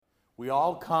We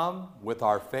all come with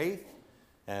our faith,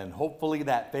 and hopefully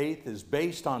that faith is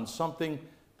based on something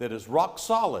that is rock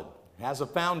solid, has a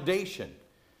foundation.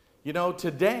 You know,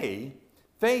 today,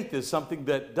 faith is something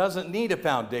that doesn't need a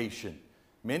foundation.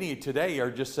 Many today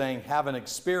are just saying, have an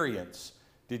experience.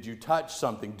 Did you touch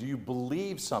something? Do you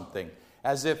believe something?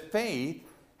 As if faith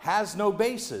has no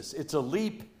basis. It's a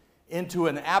leap into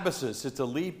an abyssus. It's a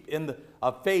leap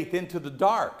of faith into the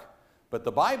dark. But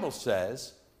the Bible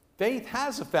says faith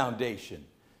has a foundation.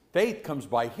 Faith comes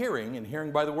by hearing, and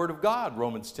hearing by the Word of God,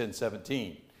 Romans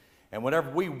 10:17. And whenever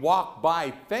we walk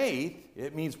by faith,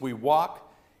 it means we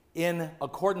walk in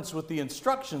accordance with the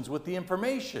instructions, with the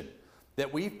information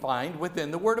that we find within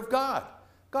the Word of God.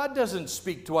 God doesn't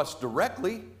speak to us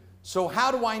directly, so how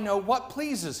do I know what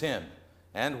pleases Him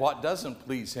and what doesn't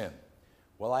please Him?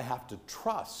 Well, I have to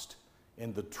trust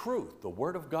in the truth, the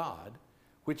Word of God,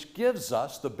 which gives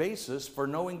us the basis for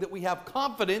knowing that we have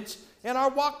confidence in our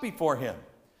walk before Him.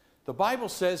 The Bible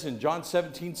says in John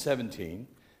 17:17,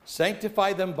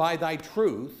 sanctify them by thy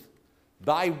truth,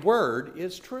 thy word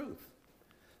is truth.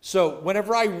 So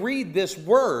whenever I read this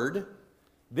word,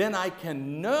 then I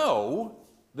can know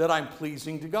that I'm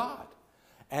pleasing to God.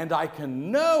 And I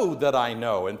can know that I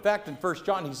know. In fact, in 1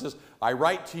 John, he says, I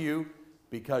write to you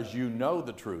because you know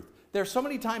the truth. There are so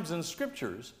many times in the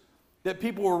scriptures that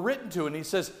people were written to, and he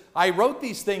says, I wrote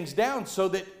these things down so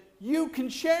that you can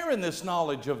share in this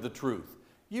knowledge of the truth.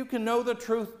 You can know the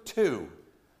truth too.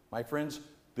 My friends,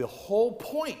 the whole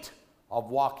point of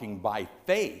walking by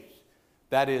faith,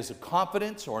 that is a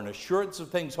confidence or an assurance of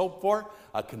things hoped for,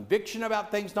 a conviction about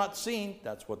things not seen.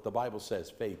 That's what the Bible says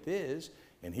faith is.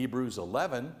 In Hebrews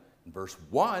 11, verse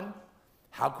 1,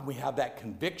 how can we have that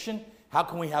conviction? How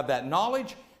can we have that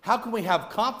knowledge? How can we have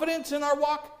confidence in our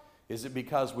walk? Is it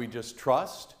because we just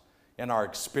trust in our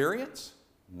experience?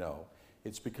 No.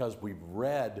 It's because we've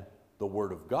read the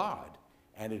Word of God,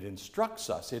 and it instructs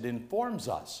us, it informs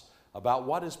us about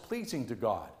what is pleasing to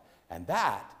God. And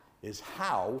that is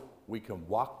how we can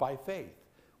walk by faith.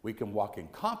 We can walk in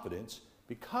confidence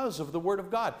because of the Word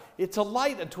of God. It's a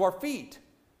light unto our feet.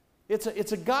 It's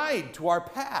a guide to our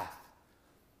path.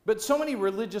 But so many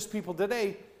religious people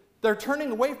today, they're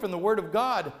turning away from the Word of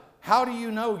God. How do you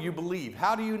know you believe?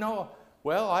 How do you know?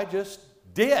 Well, I just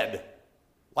did.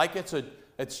 Like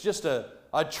it's just a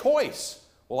choice.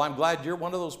 Well, I'm glad you're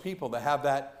one of those people that have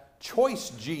that choice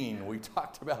gene we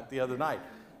talked about the other night.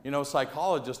 You know,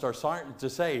 psychologists are starting to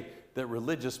say that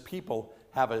religious people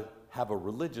have a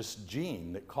religious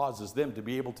gene that causes them to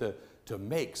be able to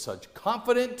make such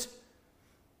confident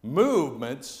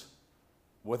movements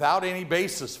without any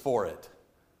basis for it.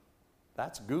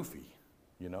 That's goofy.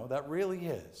 You know, that really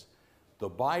is. The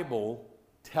Bible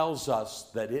tells us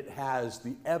that it has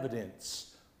the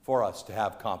evidence for us to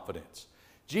have confidence.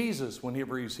 Jesus,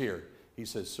 whenever he's here, he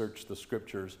says, search the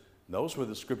scriptures. And those were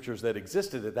the scriptures that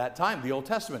existed at that time, the Old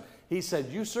Testament. He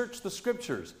said, you search the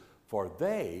scriptures, for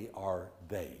they are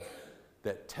they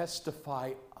that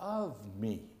testify of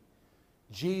me.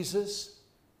 Jesus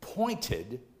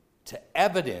pointed to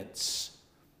evidence.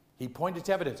 He pointed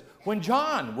to evidence. When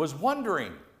John was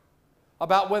wondering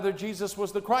about whether Jesus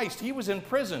was the Christ, he was in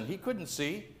prison. He couldn't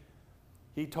see.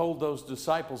 He told those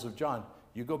disciples of John,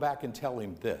 you go back and tell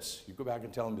him this. You go back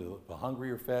and tell him the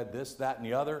hungry are fed, this, that, and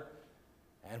the other.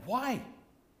 And why?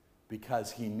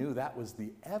 Because he knew that was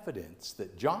the evidence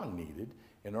that John needed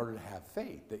in order to have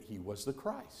faith that he was the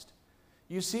Christ.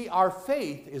 You see, our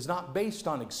faith is not based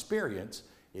on experience.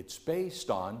 It's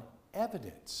based on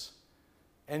evidence.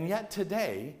 And yet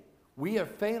today, we are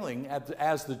failing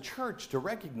as the church to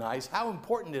recognize how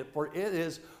important it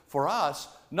is for us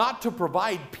not to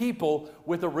provide people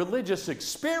with a religious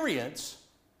experience,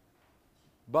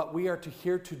 but we are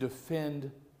here to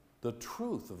defend the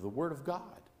truth of the Word of God.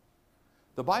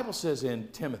 The Bible says in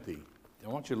Timothy, I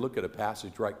want you to look at a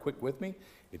passage right quick with me.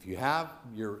 If you have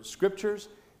your scriptures,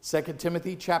 2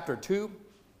 Timothy chapter 2.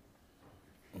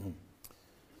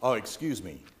 Oh, excuse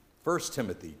me. 1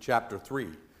 Timothy chapter 3.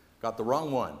 Got the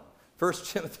wrong one. 1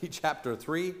 Timothy chapter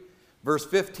 3, verse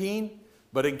 15.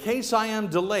 But in case I am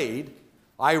delayed,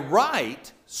 I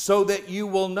write so that you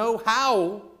will know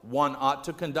how one ought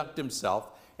to conduct himself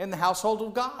in the household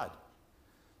of God.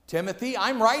 Timothy,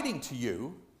 I'm writing to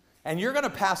you, and you're going to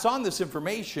pass on this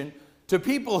information to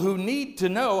people who need to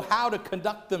know how to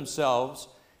conduct themselves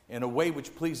in a way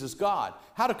which pleases God,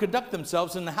 how to conduct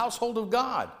themselves in the household of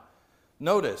God.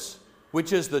 Notice,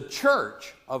 which is the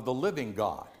church of the living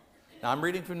God. Now, I'm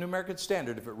reading from New American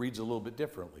Standard if it reads a little bit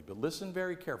differently, but listen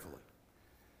very carefully.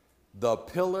 The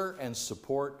pillar and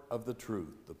support of the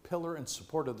truth. The pillar and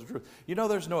support of the truth. You know,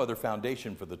 there's no other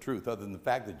foundation for the truth other than the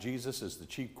fact that Jesus is the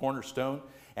chief cornerstone,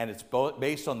 and it's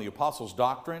based on the apostles'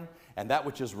 doctrine, and that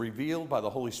which is revealed by the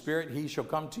Holy Spirit. He shall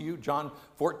come to you. John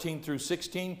 14 through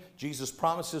 16, Jesus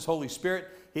promises Holy Spirit.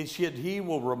 He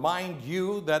will remind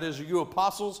you, that is you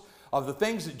apostles, of the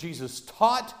things that Jesus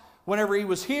taught whenever he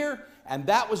was here, and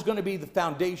that was going to be the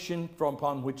foundation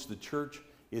upon which the church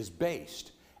is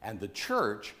based. And the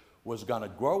church was going to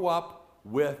grow up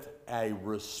with a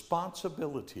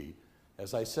responsibility,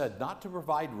 as I said, not to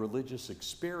provide religious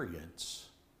experience,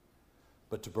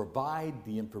 but to provide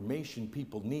the information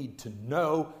people need to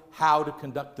know how to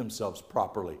conduct themselves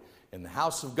properly in the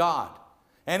house of God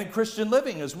and in Christian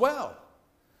living as well.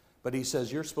 But he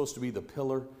says you're supposed to be the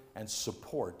pillar and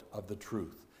support of the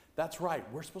truth. That's right.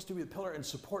 We're supposed to be the pillar and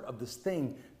support of this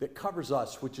thing that covers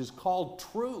us, which is called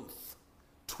truth.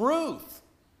 Truth.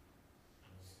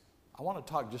 I want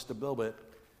to talk just a little bit.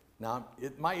 Now,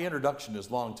 my introduction is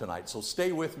long tonight, so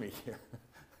stay with me here.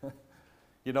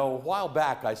 You know, a while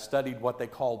back I studied what they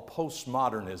call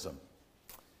postmodernism.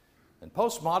 And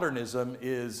postmodernism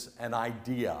is an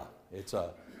idea. It's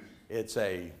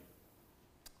a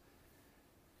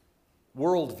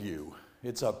worldview.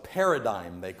 It's a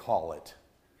paradigm, they call it.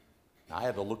 Now, I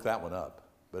had to look that one up.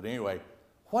 But anyway,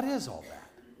 what is all that?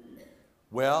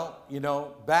 Well, you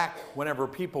know, back whenever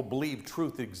people believed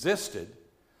truth existed,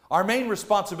 our main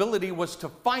responsibility was to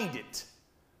find it.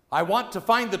 I want to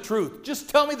find the truth. Just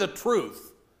tell me the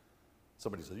truth.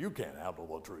 Somebody said, you can't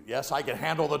handle the truth. Yes, I can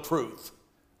handle the truth.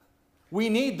 We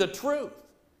need the truth.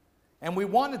 And we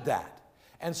wanted that.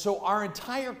 And so our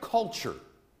entire culture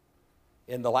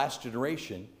in the last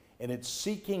generation, in its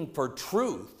seeking for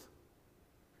truth,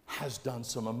 has done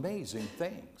some amazing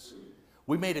things.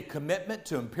 We made a commitment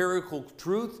to empirical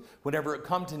truth whenever it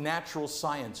come to natural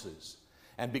sciences.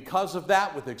 And because of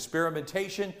that, with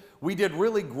experimentation, we did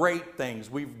really great things.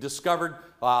 We've discovered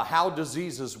how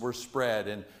diseases were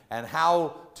spread and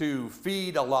how to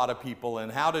feed a lot of people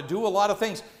and how to do a lot of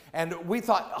things. And we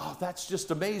thought, oh, that's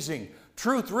just amazing.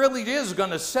 Truth really is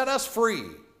going to set us free.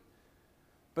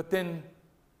 But then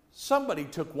somebody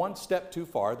took one step too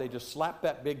far. They just slapped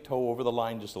that big toe over the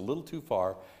line just a little too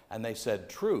far, and they said,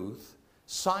 truth,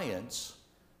 science,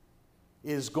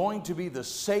 is going to be the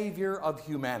savior of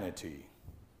humanity.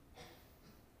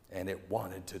 And it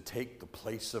wanted to take the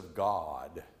place of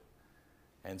God.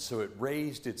 And so it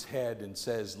raised its head and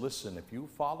says, listen, if you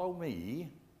follow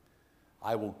me,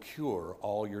 I will cure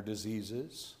all your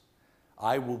diseases.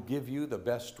 I will give you the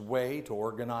best way to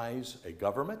organize a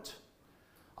government.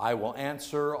 I will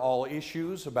answer all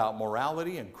issues about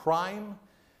morality and crime.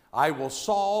 I will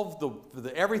solve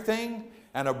everything,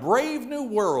 and a brave new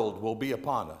world will be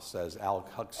upon us, as Al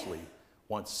Huxley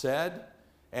once said.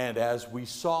 And as we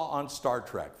saw on Star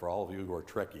Trek, for all of you who are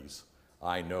Trekkies,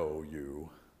 I know you.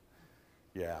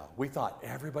 Yeah, we thought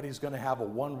everybody's going to have a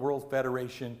one world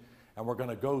federation, and we're going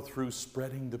to go through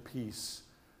spreading the peace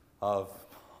of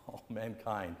all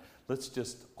mankind. Let's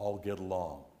just all get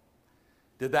along.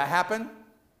 Did that happen?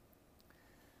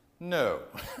 No.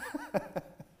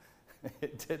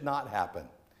 It did not happen.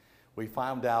 We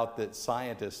found out that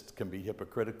scientists can be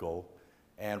hypocritical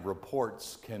and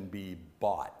reports can be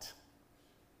bought.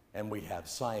 And we have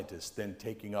scientists then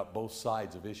taking up both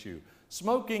sides of issue.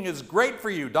 Smoking is great for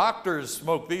you. Doctors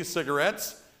smoke these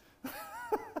cigarettes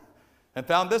and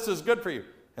found this is good for you.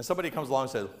 And somebody comes along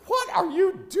and says, what are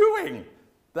you doing?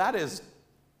 That is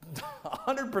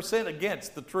 100%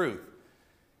 against the truth.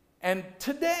 And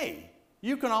today,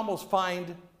 you can almost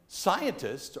find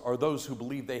scientists, or those who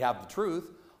believe they have the truth,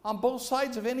 on both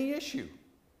sides of any issue.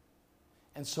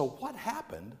 And so what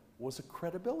happened was a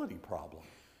credibility problem,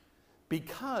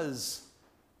 because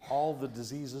all the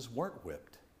diseases weren't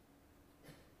whipped.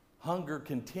 Hunger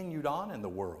continued on in the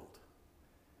world.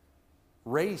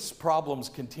 Race problems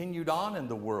continued on in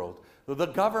the world. The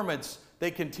governments,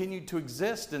 they continued to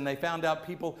exist, and they found out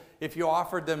people, if you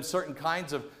offered them certain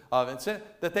kinds of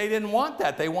that they didn't want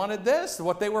that. They wanted this,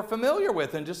 what they were familiar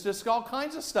with, and just all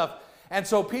kinds of stuff. And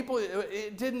so people,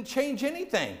 it didn't change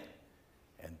anything.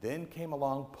 And then came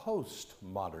along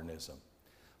postmodernism.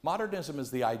 Modernism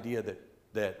is the idea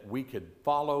that we could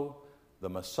follow the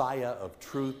Messiah of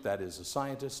truth, that is a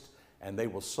scientist, and they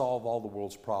will solve all the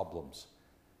world's problems.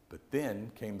 But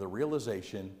then came the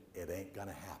realization, it ain't going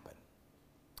to happen.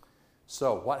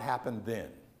 So what happened then?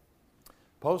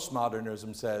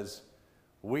 Postmodernism says,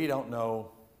 we don't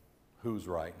know who's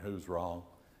right and who's wrong.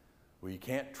 We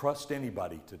can't trust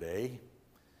anybody today.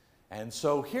 And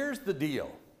so here's the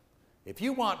deal. If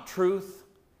you want truth,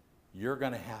 you're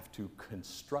going to have to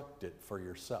construct it for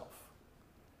yourself.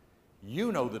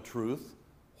 You know the truth.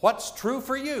 What's true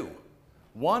for you?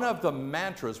 One of the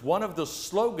mantras, one of the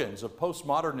slogans of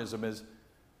postmodernism is,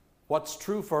 what's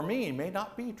true for me may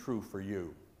not be true for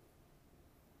you.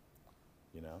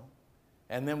 You know?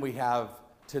 And then we have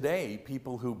today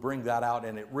people who bring that out,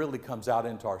 and it really comes out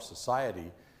into our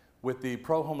society with the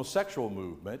pro-homosexual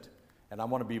movement. And I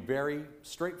want to be very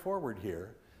straightforward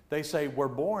here. They say we're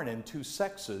born in two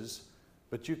sexes,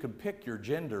 but you can pick your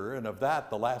gender, and of that,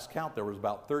 the last count, there was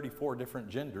about 34 different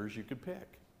genders you could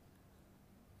pick.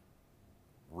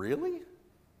 Really?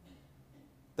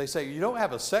 They say you don't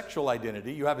have a sexual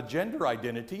identity, you have a gender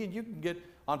identity, and you can get,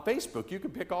 on Facebook, you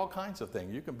can pick all kinds of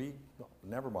things. You can be,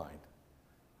 never mind.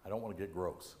 I don't want to get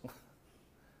gross.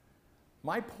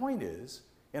 My point is,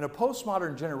 in a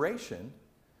postmodern generation,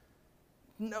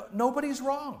 nobody's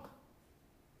wrong.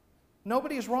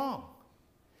 Nobody's wrong.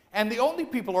 And the only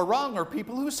people who are wrong are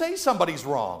people who say somebody's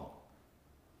wrong.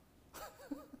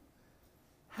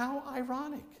 How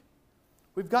ironic.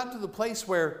 We've gotten to the place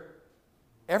where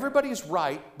everybody's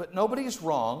right, but nobody's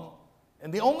wrong.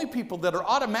 And the only people that are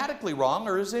automatically wrong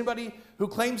are anybody who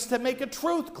claims to make a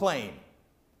truth claim.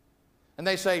 And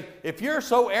they say, if you're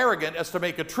so arrogant as to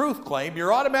make a truth claim,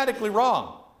 you're automatically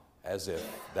wrong. As if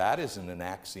that isn't an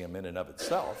axiom in and of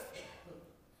itself.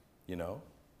 You know,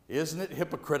 isn't it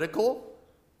hypocritical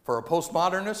for a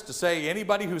postmodernist to say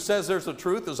anybody who says there's a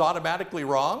truth is automatically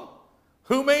wrong?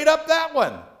 Who made up that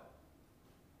one?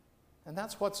 And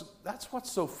that's what's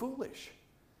so foolish.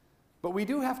 But we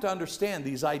do have to understand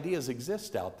these ideas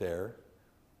exist out there.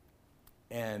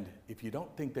 And if you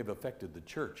don't think they've affected the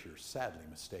church, you're sadly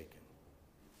mistaken.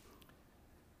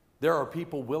 There are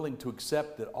people willing to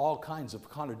accept that all kinds of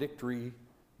contradictory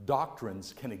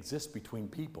doctrines can exist between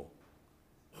people.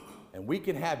 And we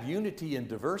can have unity and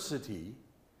diversity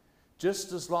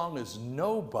just as long as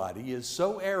nobody is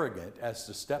so arrogant as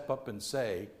to step up and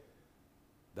say,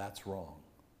 that's wrong.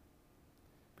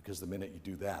 Because the minute you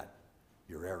do that,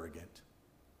 you're arrogant.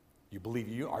 You believe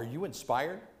are you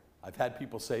inspired? I've had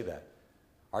people say that.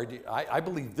 I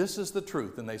believe this is the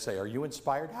truth. And they say, are you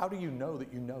inspired? How do you know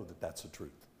that that's the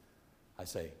truth? I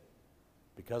say,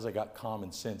 because I got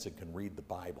common sense and can read the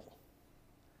Bible.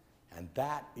 And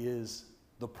that is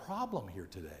the problem here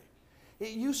today. It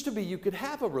used to be you could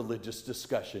have a religious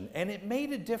discussion and it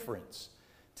made a difference.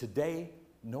 Today,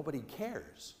 nobody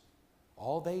cares.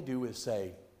 All they do is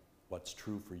say, what's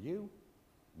true for you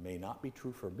may not be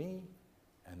true for me,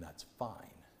 and that's fine.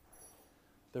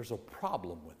 There's a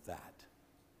problem with that.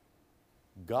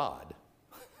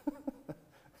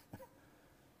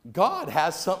 God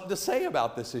has something to say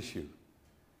about this issue.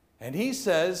 And he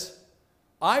says,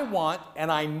 I want,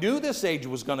 and I knew this age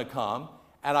was going to come,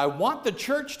 and I want the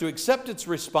church to accept its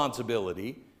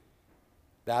responsibility,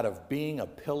 that of being a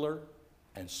pillar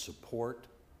and support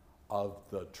of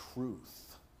the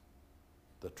truth.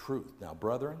 The truth. Now,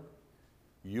 brethren,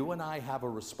 you and I have a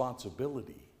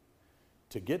responsibility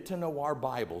to get to know our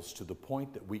Bibles to the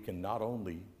point that we can not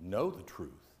only know the truth,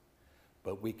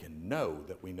 but we can know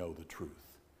that we know the truth.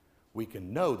 We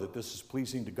can know that this is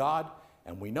pleasing to God,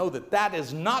 and we know that that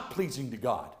is not pleasing to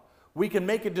God. We can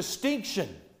make a distinction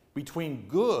between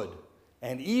good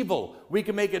and evil. We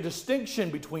can make a distinction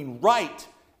between right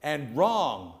and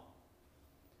wrong.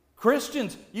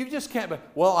 Christians, you just can't,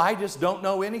 well, I just don't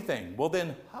know anything. Well,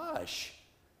 then hush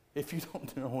if you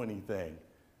don't know anything.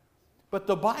 But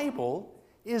the Bible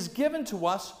is given to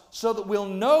us so that we'll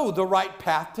know the right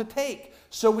path to take,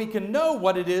 so we can know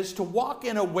what it is to walk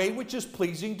in a way which is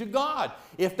pleasing to God.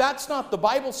 If that's not the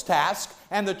Bible's task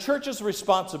and the church's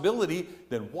responsibility,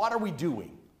 then what are we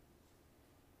doing?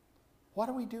 What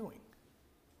are we doing?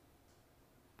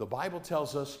 The Bible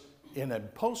tells us in a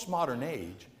postmodern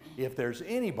age, if there's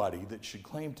anybody that should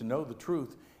claim to know the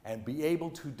truth and be able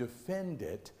to defend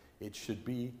it, it should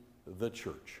be the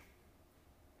church.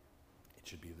 It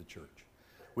should be the church.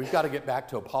 We've got to get back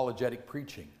to apologetic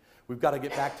preaching. We've got to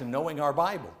get back to knowing our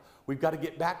Bible. We've got to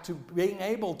get back to being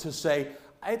able to say,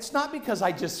 it's not because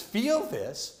I just feel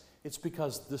this, it's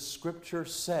because the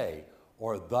scriptures say,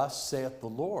 or thus saith the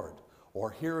Lord,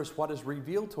 or here is what is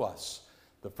revealed to us.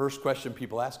 The first question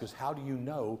people ask is, how do you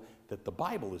know that the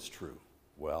Bible is true?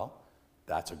 Well,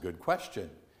 that's a good question,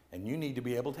 and you need to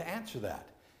be able to answer that.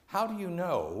 How do you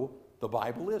know the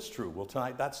Bible is true? Well,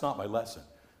 tonight, that's not my lesson.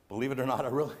 Believe it or not,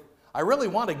 I really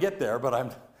want to get there,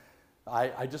 but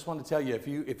I just want to tell you,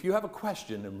 if you have a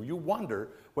question and you wonder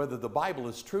whether the Bible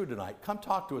is true tonight, come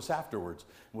talk to us afterwards.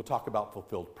 We'll talk about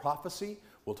fulfilled prophecy.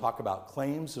 We'll talk about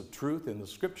claims of truth in the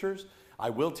scriptures. I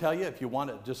will tell you, if you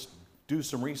want to just do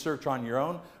some research on your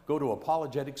own, go to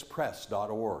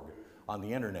apologeticspress.org. on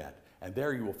the internet. And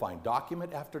there you will find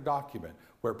document after document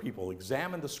where people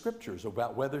examine the scriptures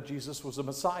about whether Jesus was a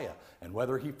Messiah and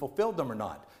whether he fulfilled them or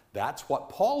not. That's what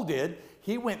Paul did.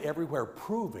 He went everywhere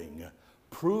proving,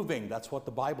 that's what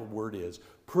the Bible word is,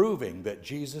 proving that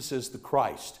Jesus is the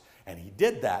Christ. And he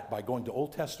did that by going to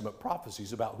Old Testament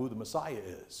prophecies about who the Messiah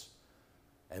is.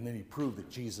 And then he proved that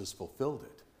Jesus fulfilled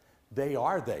it. They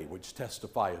are they which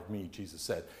testify of me, Jesus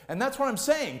said. And that's what I'm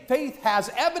saying. Faith has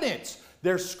evidence.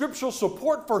 There's scriptural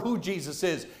support for who Jesus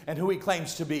is and who he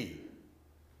claims to be.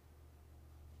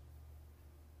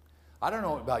 I don't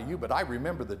know about you, but I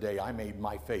remember the day I made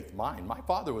my faith mine. My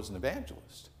father was an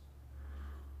evangelist.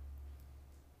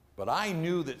 But I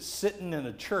knew that sitting in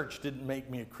a church didn't make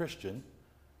me a Christian,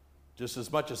 just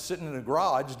as much as sitting in a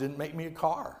garage didn't make me a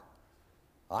car.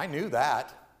 I knew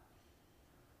that.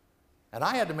 And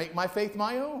I had to make my faith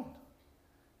my own.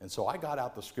 And so I got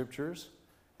out the scriptures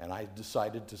and I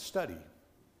decided to study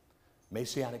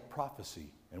Messianic prophecy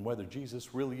and whether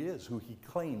Jesus really is who he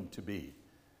claimed to be.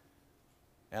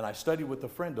 And I studied with a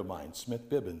friend of mine, Smith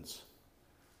Bibbins,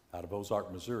 out of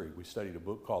Ozark, Missouri. We studied a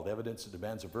book called Evidence That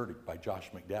Demands a Verdict by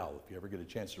Josh McDowell. If you ever get a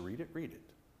chance to read it, read it.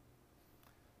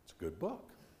 It's a good book.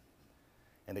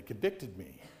 And it convicted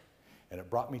me. And it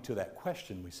brought me to that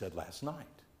question we said last night.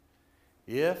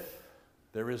 If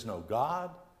there is no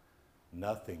God,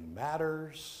 nothing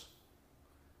matters.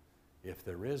 If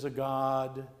there is a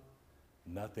God,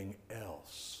 nothing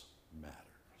else matters.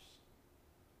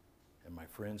 And my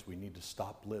friends, we need to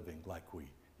stop living like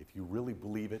if you really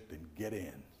believe it, then get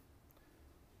in.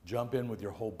 Jump in with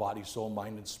your whole body, soul,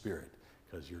 mind, and spirit,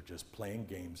 because you're just playing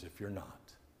games if you're not.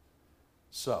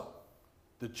 So,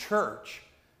 the church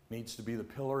needs to be the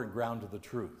pillar and ground of the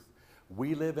truth.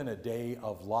 We live in a day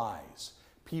of lies.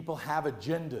 People have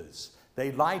agendas.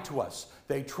 They lie to us.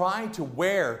 They try to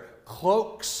wear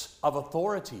cloaks of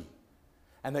authority.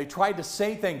 And they try to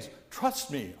say things,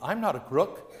 trust me, I'm not a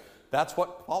crook. That's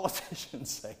what politicians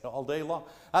say all day long.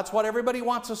 That's what everybody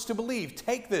wants us to believe.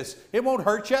 Take this. It won't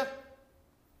hurt you.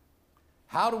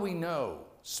 How do we know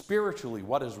spiritually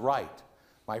what is right?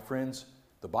 My friends,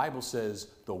 the Bible says,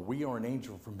 though we or an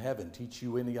angel from heaven teach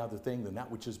you any other thing than that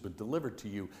which has been delivered to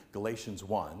you, Galatians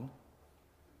 1,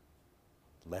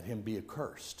 let him be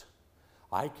accursed.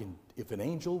 If an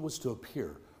angel was to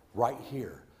appear right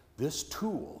here, this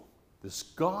tool, this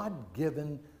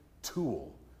God-given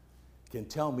tool, can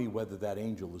tell me whether that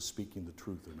angel is speaking the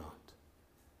truth or not.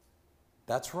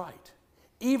 That's right.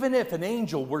 Even if an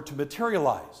angel were to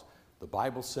materialize, the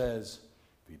Bible says,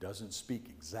 if he doesn't speak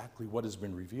exactly what has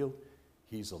been revealed,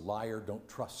 he's a liar, don't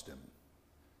trust him.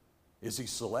 Is he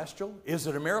celestial? Is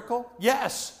it a miracle?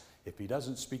 Yes. If he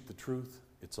doesn't speak the truth,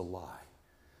 it's a lie.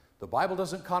 The Bible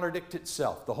doesn't contradict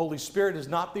itself. The Holy Spirit is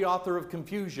not the author of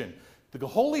confusion. The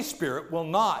Holy Spirit will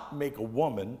not make a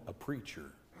woman a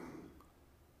preacher.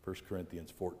 1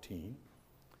 Corinthians 14,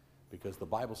 because the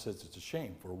Bible says it's a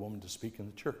shame for a woman to speak in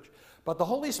the church. But the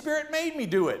Holy Spirit made me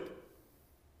do it.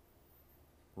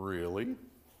 Really?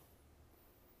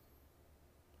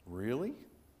 Really?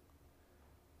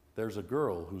 There's a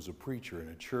girl who's a preacher in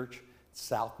a church,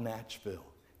 South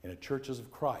Nashville, in a Churches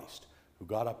of Christ, who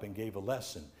got up and gave a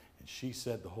lesson. And she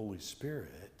said the Holy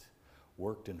Spirit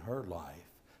worked in her life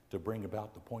to bring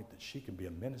about the point that she can be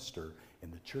a minister in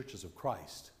the Churches of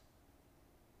Christ.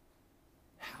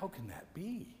 How can that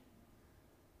be?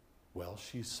 Well,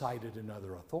 she cited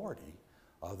another authority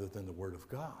other than the Word of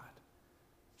God.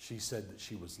 She said that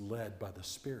she was led by the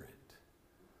Spirit.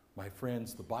 My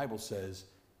friends, the Bible says,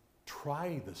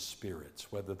 try the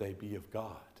spirits, whether they be of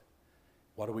God.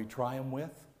 What do we try them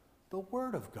with? The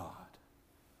Word of God.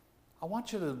 I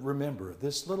want you to remember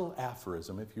this little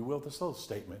aphorism, if you will, this little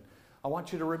statement. I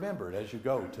want you to remember it as you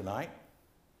go tonight.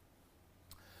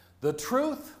 The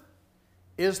truth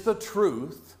is the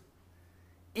truth,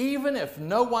 even if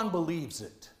no one believes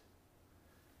it.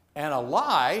 And a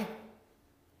lie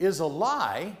is a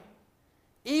lie,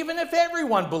 even if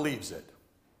everyone believes it.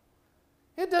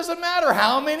 It doesn't matter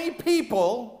how many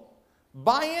people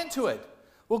buy into it.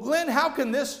 Well, Glenn, how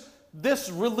can this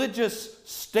religious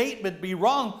statement be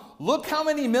wrong? Look how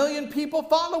many million people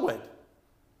follow it.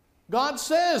 God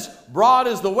says, broad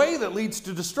is the way that leads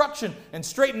to destruction, and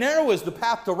straight and narrow is the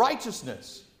path to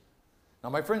righteousness. Now,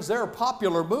 my friends, there are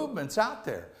popular movements out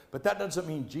there, but that doesn't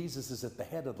mean Jesus is at the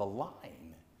head of the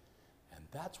line. And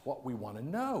that's what we want to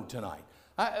know tonight.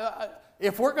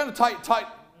 If we're going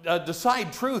to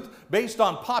decide truth based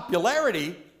on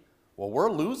popularity, well,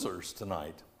 we're losers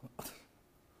tonight.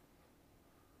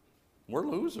 We're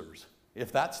losers,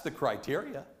 if that's the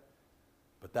criteria.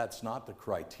 But that's not the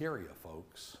criteria,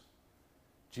 folks.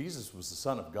 Jesus was the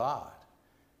Son of God.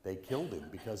 They killed him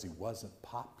because he wasn't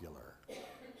popular.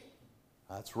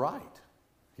 That's right.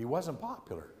 He wasn't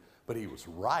popular, but he was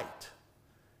right.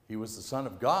 He was the Son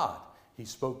of God. He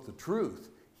spoke the truth.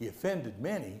 He offended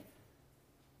many,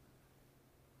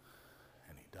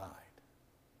 and he died.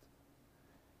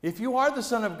 If you are the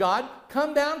Son of God,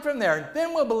 come down from there, and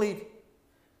then we'll believe.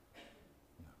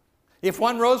 If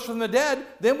one rose from the dead,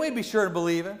 then we'd be sure to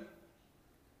believe him.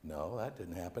 No, that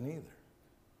didn't happen either.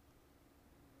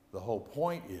 The whole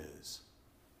point is,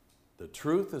 the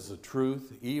truth is the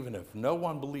truth, even if no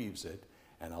one believes it,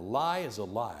 and a lie is a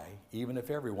lie, even if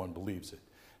everyone believes it.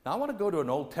 Now, I want to go to an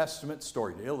Old Testament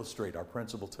story to illustrate our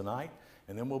principle tonight,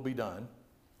 and then we'll be done,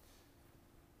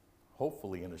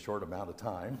 hopefully in a short amount of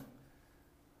time.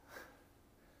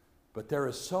 But there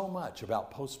is so much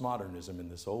about postmodernism in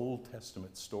this Old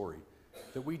Testament story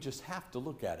that we just have to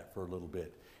look at it for a little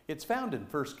bit. It's found in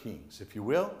 1 Kings, if you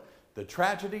will, the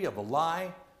tragedy of a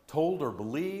lie told or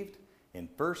believed in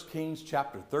 1 Kings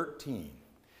chapter 13.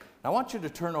 I want you to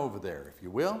turn over there, if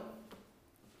you will.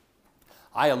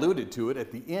 I alluded to it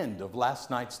at the end of last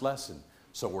night's lesson,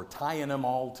 so we're tying them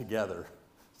all together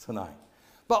tonight.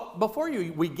 But before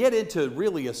we get into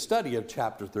really a study of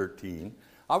chapter 13,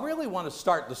 I really want to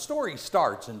start. The story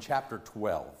starts in chapter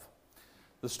 12.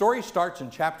 The story starts in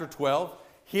chapter 12.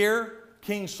 Here,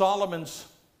 King Solomon's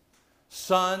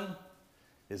son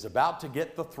is about to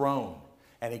get the throne,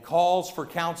 and he calls for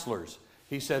counselors.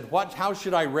 He said, how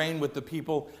should I reign with the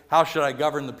people? How should I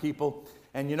govern the people?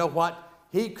 And you know what?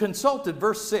 He consulted,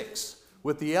 verse 6,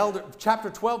 with the elder, chapter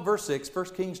 12, verse 6, 1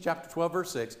 Kings chapter 12,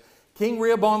 verse 6. King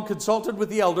Rehoboam consulted with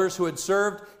the elders who had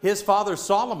served his father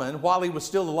Solomon while he was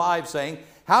still alive, saying,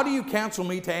 how do you counsel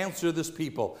me to answer this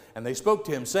people? And they spoke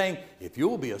to him, saying, if you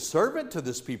will be a servant to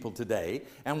this people today,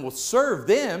 and will serve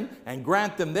them and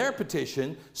grant them their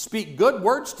petition, speak good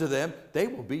words to them, they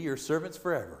will be your servants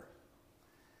forever.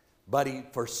 But he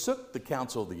forsook the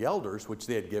counsel of the elders which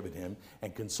they had given him,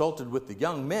 and consulted with the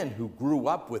young men who grew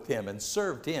up with him and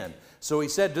served him. So he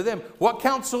said to them, what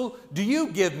counsel do you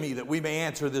give me that we may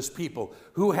answer this people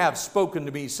who have spoken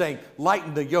to me, saying,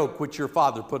 lighten the yoke which your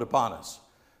father put upon us?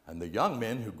 And the young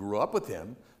men who grew up with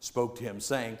him spoke to him,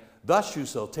 saying, thus you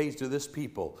shall say to this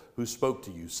people who spoke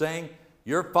to you, saying,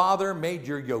 your father made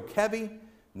your yoke heavy,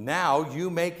 now you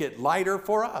make it lighter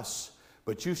for us.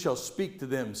 But you shall speak to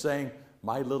them, saying,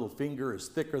 my little finger is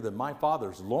thicker than my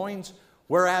father's loins.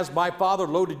 Whereas my father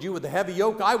loaded you with a heavy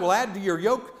yoke, I will add to your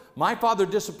yoke. My father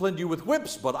disciplined you with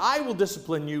whips, but I will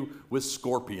discipline you with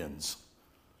scorpions.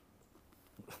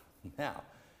 Now,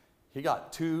 he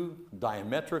got two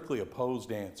diametrically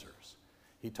opposed answers.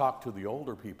 He talked to the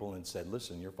older people and said,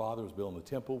 listen, your father was building the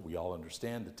temple. We all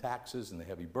understand the taxes and the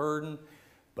heavy burden,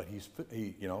 but he's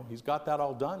got that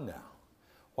all done now.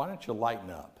 Why don't you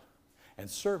lighten up and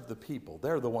serve the people?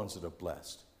 They're the ones that are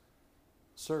blessed.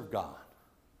 Serve God.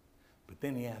 But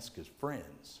then he asked his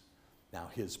friends. Now,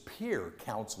 his peer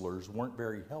counselors weren't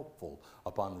very helpful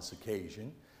upon this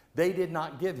occasion. They did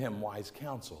not give him wise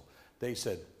counsel. They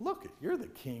said, look, you're the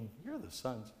king. You're the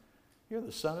son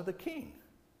of the king.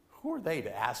 Who are they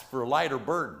to ask for a lighter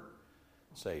burden?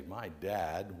 Say, my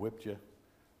dad whipped you.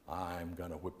 I'm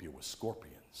going to whip you with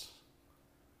scorpions.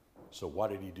 So what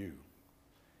did he do?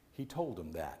 He told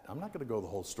them that. I'm not going to go the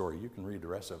whole story. You can read the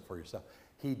rest of it for yourself.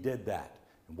 He did that.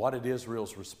 And what did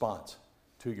Israel's response?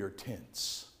 To your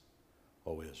tents,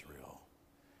 O Israel.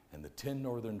 And the 10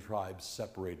 northern tribes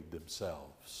separated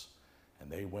themselves,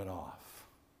 and they went off.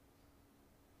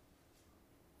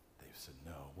 They said,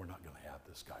 no, we're not going to have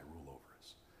this guy rule over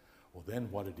us. Well, then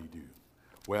what did he do?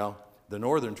 Well, the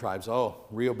northern tribes,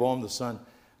 Rehoboam the son,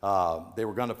 they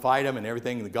were going to fight him and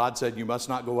everything. And God said, you must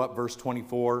not go up, verse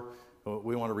 24.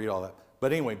 We want to read all that.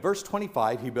 But anyway, verse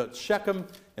 25, he built Shechem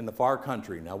in the far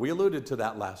country. Now, we alluded to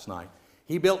that last night.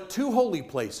 He built 2 holy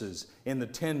places in the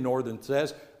 10 northern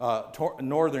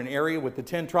area with the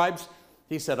 10 tribes.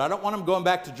 He said, I don't want them going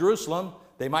back to Jerusalem.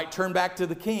 They might turn back to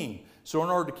the king. So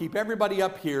in order to keep everybody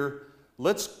up here,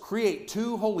 let's create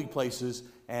 2 holy places.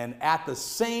 And at the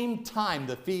same time,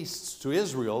 the feasts to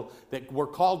Israel that were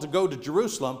called to go to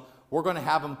Jerusalem, we're going to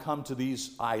have them come to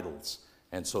these idols.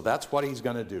 And so that's what he's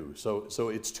going to do. So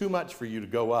it's too much for you to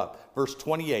go up. Verse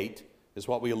 28 is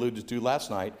what we alluded to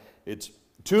last night. It's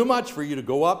too much for you to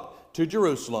go up to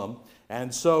Jerusalem.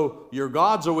 And so your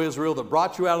gods, O Israel, that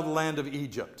brought you out of the land of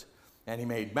Egypt. And he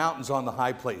made mountains on the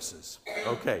high places.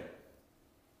 Okay.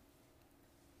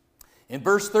 In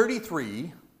verse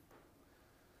 33,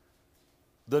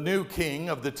 the new king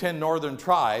of the 10 northern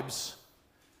tribes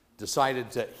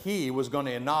decided that he was going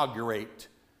to inaugurate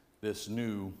this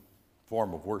new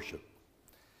form of worship.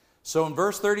 So in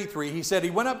verse 33, he said, he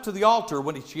went up to the altar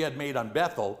which he had made on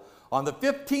Bethel on the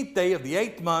 15th day of the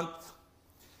 8th month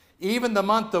even the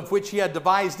month of which he had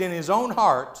devised in his own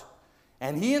heart.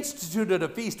 And he instituted a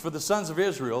feast for the sons of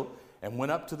Israel, and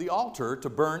went up to the altar to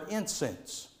burn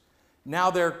incense. Now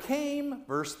there came,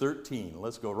 verse 13,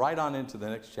 let's go right on into the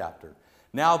next chapter.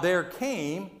 Now there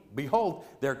came, behold,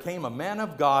 there came a man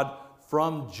of God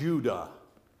from Judah.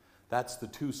 That's the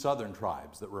two southern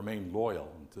tribes that remained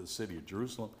loyal to the city of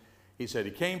Jerusalem. He said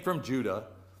he came from Judah.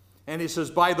 And he says,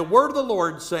 by the word of the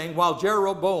Lord, saying, while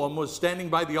Jeroboam was standing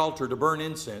by the altar to burn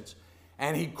incense,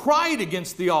 and he cried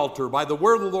against the altar by the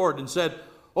word of the Lord, and said,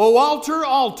 O altar,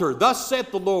 altar, thus saith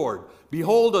the Lord,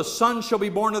 behold, a son shall be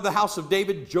born of the house of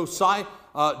David, Josiah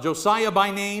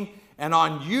by name, and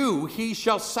on you he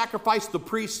shall sacrifice the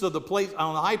priests of the place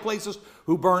on the high places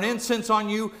who burn incense on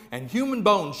you, and human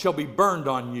bones shall be burned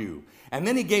on you. And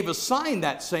then he gave a sign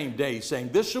that same day,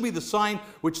 saying, this shall be the sign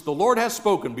which the Lord has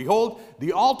spoken. Behold,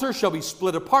 the altar shall be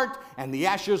split apart, and the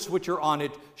ashes which are on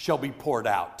it shall be poured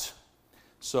out.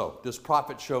 So this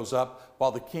prophet shows up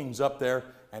while the king's up there,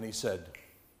 and he said,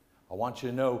 I want you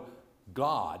to know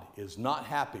God is not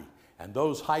happy. And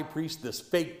those high priests, this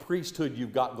fake priesthood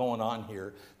you've got going on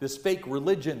here, this fake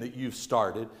religion that you've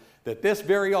started, that this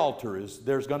very altar is,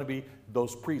 there's going to be,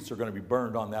 those priests are going to be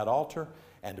burned on that altar.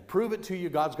 And to prove it to you,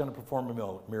 God's going to perform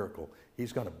a miracle.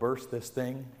 He's going to burst this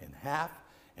thing in half,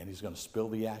 and he's going to spill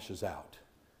the ashes out.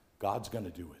 God's going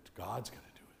to do it. God's going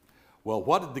to do it. Well,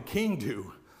 what did the king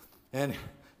do? And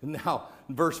now,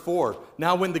 verse 4,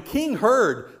 now when the king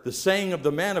heard the saying of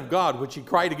the man of God, which he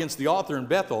cried against the altar in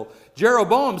Bethel,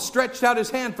 Jeroboam stretched out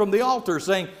his hand from the altar,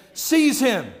 saying, seize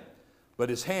him. But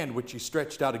his hand, which he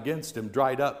stretched out against him,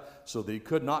 dried up, so that he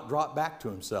could not draw it back to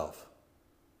himself.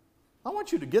 I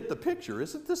want you to get the picture.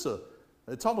 Isn't this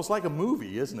it's almost like a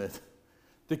movie, isn't it?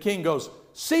 The king goes,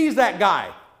 seize that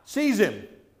guy. Seize him. And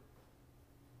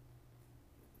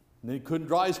then he couldn't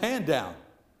draw his hand down.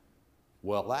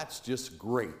 Well, that's just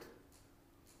great.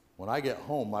 When I get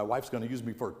home, my wife's going to use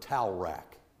me for a towel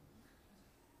rack.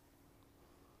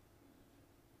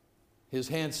 His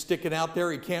hand's sticking out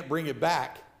there. He can't bring it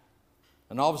back.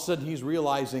 And all of a sudden, he's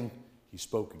realizing he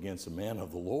spoke against a man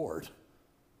of the Lord.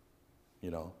 You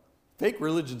know. Fake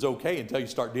religion's okay until you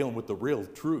start dealing with the real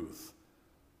truth.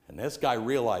 And this guy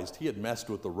realized he had messed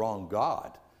with the wrong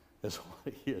God. That's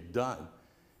what he had done.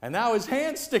 And now his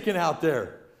hand's sticking out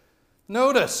there.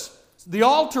 Notice, the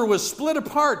altar was split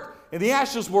apart, and the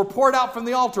ashes were poured out from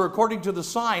the altar according to the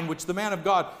sign which the man of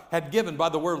God had given by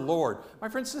the word of the Lord. My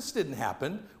friends, this didn't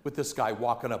happen with this guy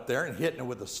walking up there and hitting it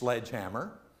with a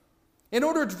sledgehammer. In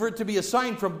order for it to be a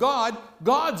sign from God,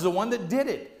 God's the one that did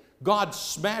it. God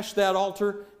smashed that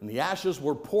altar, and the ashes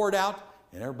were poured out,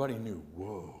 and everybody knew,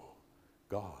 whoa,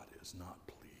 God is not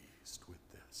pleased with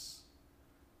this.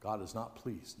 God is not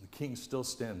pleased. And the king's still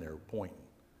standing there pointing.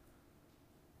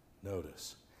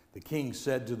 Notice, the king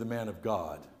said to the man of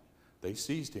God, they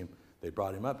seized him, they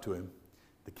brought him up to him.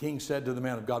 The king said to the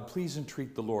man of God, please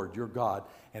entreat the Lord your God,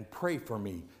 and pray for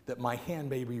me, that my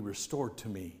hand may be restored to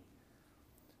me.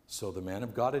 So the man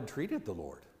of God entreated the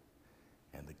Lord.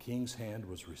 And the king's hand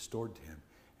was restored to him,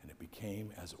 and it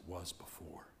became as it was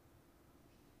before.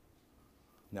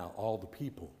 Now all the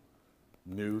people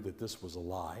knew that this was a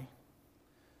lie.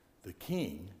 The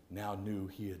king now knew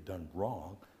he had done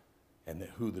wrong, and that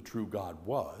who the true God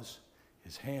was.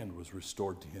 His hand was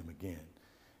restored to him again.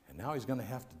 And now he's going to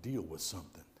have to deal with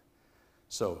something.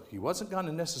 So he wasn't going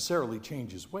to necessarily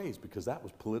change his ways, because that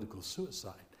was political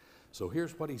suicide. So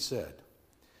here's what he said.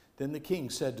 Then the king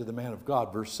said to the man of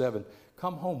God, verse 7,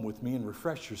 come home with me and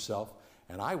refresh yourself,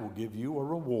 and I will give you a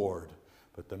reward.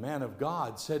 But the man of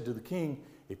God said to the king,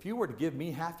 if you were to give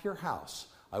me half your house,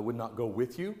 I would not go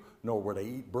with you, nor would I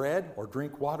eat bread or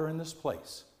drink water in this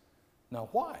place. Now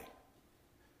why?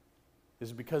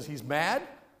 Is it because he's mad?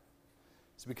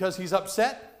 Is it because he's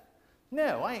upset?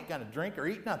 No, I ain't going to drink or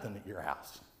eat nothing at your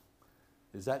house.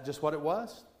 Is that just what it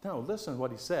was? No, listen to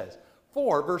what he says.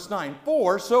 For, verse 9,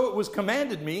 for so it was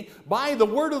commanded me by the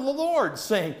word of the Lord,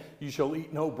 saying, you shall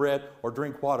eat no bread or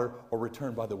drink water or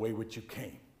return by the way which you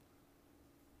came.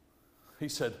 He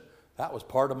said, that was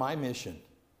part of my mission.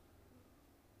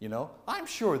 You know, I'm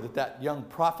sure that that young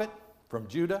prophet from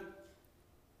Judah,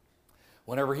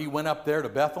 whenever he went up there to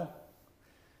Bethel,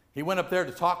 he went up there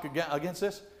to talk against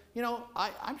this. You know,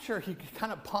 I'm sure he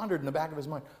kind of pondered in the back of his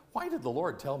mind, why did the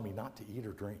Lord tell me not to eat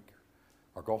or drink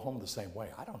or go home the same way?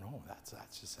 I don't know.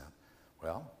 That's just,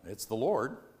 well, it's the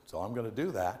Lord, so I'm going to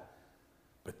do that.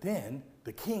 But then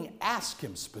the king asked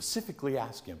him, specifically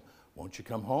asked him, won't you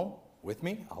come home with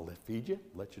me? I'll feed you,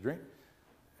 let you drink.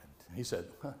 And he said,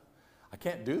 I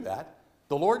can't do that.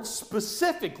 The Lord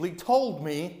specifically told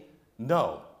me,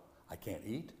 no, I can't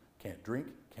eat, can't drink,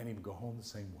 can't even go home the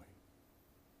same way.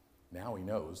 Now he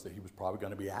knows that he was probably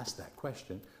going to be asked that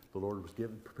question. The Lord was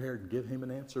prepared to give him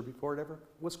an answer before it ever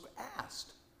was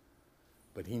asked.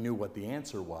 But he knew what the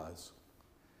answer was.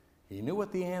 He knew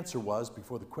what the answer was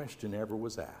before the question ever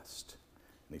was asked.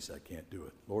 And he said, I can't do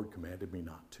it. Lord commanded me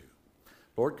not to.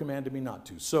 Lord commanded me not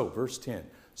to. So, verse 10.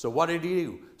 So what did he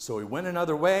do? So he went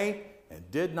another way and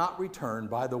did not return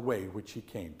by the way which he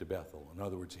came to Bethel. In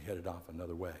other words, he headed off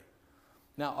another way.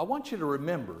 Now, I want you to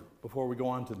remember, before we go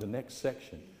on to the next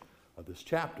section of this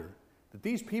chapter, that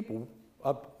these people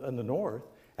up in the north,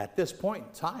 at this point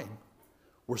in time,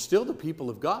 were still the people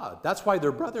of God. That's why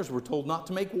their brothers were told not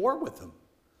to make war with them.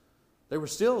 They were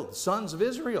still the sons of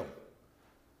Israel.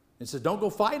 And said, don't go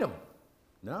fight them.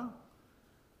 No.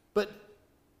 But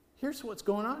here's what's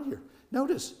going on here.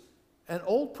 Notice, an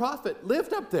old prophet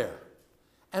lived up there.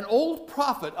 An old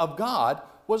prophet of God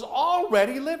was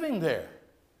already living there.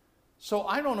 So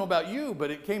I don't know about you, but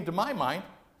it came to my mind,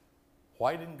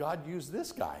 why didn't God use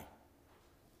this guy?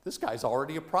 This guy's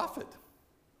already a prophet.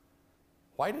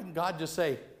 Why didn't God just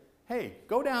say, hey,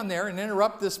 go down there and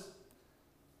interrupt this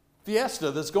fiesta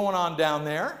that's going on down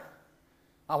there?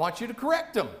 I want you to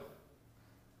correct him.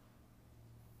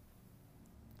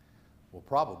 Well,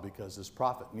 probably because this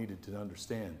prophet needed to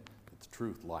understand that the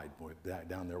truth lied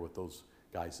down there with those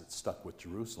guys that stuck with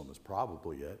Jerusalem is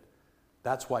probably it.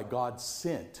 That's why God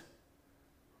sent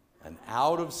an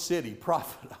out-of-city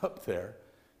prophet up there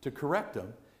to correct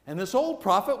him. And this old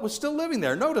prophet was still living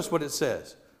there. Notice what it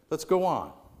says. Let's go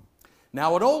on.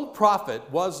 Now an old prophet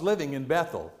was living in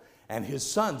Bethel, and his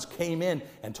sons came in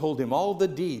and told him all the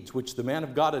deeds which the man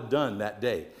of God had done that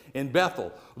day in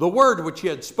Bethel, the word which he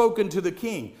had spoken to the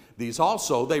king. These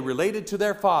also they related to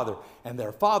their father, and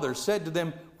their father said to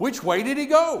them, which way did he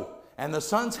go? And the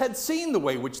sons had seen the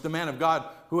way which the man of God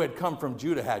who had come from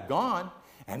Judah had gone.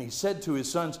 And he said to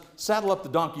his sons, saddle up the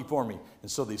donkey for me. And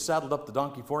so they saddled up the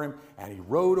donkey for him, and he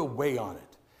rode away on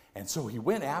it. And so he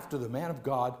went after the man of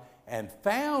God and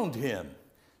found him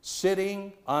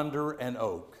sitting under an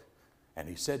oak. And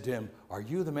he said to him, are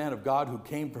you the man of God who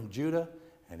came from Judah?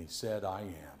 And he said, I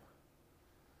am.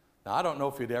 Now, I don't know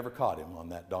if he'd ever caught him on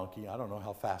that donkey. I don't know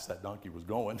how fast that donkey was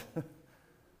going.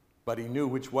 But he knew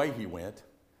which way he went.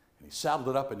 And he saddled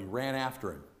it up and he ran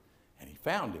after him. And he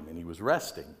found him and he was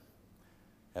resting.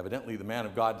 Evidently, the man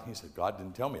of God, he said, God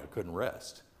didn't tell me I couldn't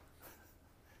rest.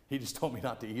 He just told me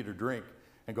not to eat or drink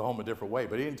and go home a different way.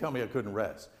 But he didn't tell me I couldn't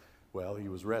rest. Well, he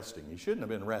was resting. He shouldn't have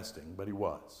been resting, but he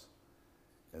was.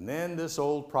 And then this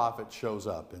old prophet shows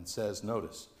up and says,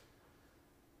 notice.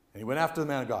 And he went after the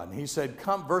man of God. And he said,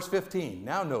 come, verse 15.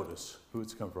 Now notice who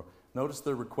it's come from. Notice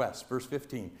the request, verse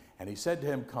 15. And he said to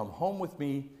him, come home with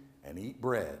me and eat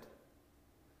bread.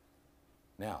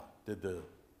 Now, did the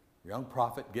young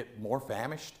prophet get more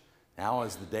famished now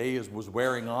as the day was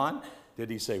wearing on? Did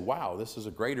he say, wow, this is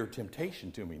a greater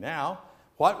temptation to me now?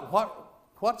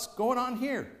 What's going on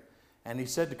here? And he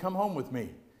said to come home with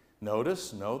me.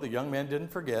 Notice, no, the young man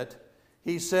didn't forget.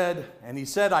 He said,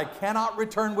 I cannot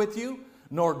return with you,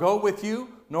 nor go with you,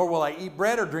 nor will I eat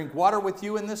bread or drink water with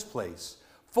you in this place.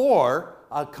 For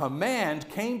a command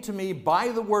came to me by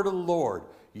the word of the Lord.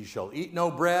 You shall eat no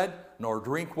bread, nor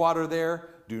drink water there.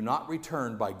 Do not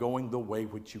return by going the way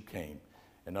which you came.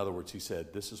 In other words, he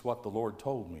said, this is what the Lord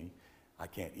told me. I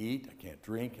can't eat, I can't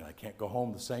drink, and I can't go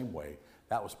home the same way.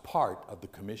 That was part of the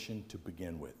commission to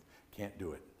begin with. Can't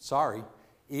do it. Sorry,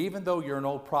 even though you're an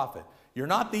old prophet, you're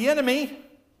not the enemy.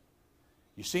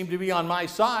 You seem to be on my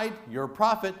side. You're a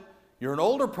prophet. You're an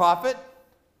older prophet.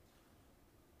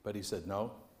 But he said,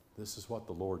 no, this is what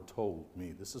the Lord told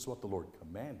me. This is what the Lord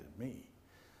commanded me.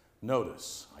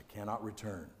 Notice, I cannot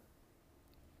return.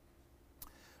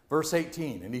 Verse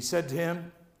 18, and he said to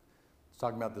him, he's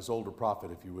talking about this older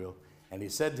prophet, if you will, and he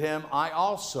said to him, I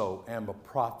also am a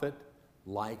prophet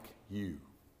like you.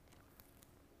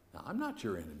 Now, I'm not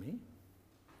your enemy.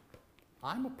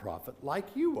 I'm a prophet like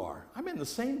you are. I'm in the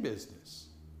same business.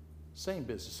 Same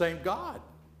business. Same God.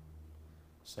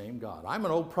 Same God. I'm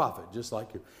an old prophet just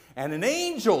like you. And an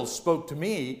angel spoke to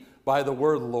me by the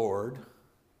word Lord.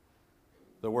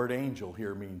 The word angel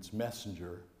here means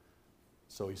messenger.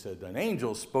 So he said, an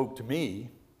angel spoke to me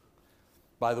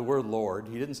by the word Lord.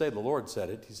 He didn't say the Lord said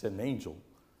it. He said an angel.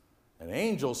 An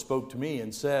angel spoke to me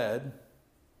and said,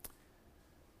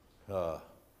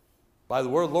 by the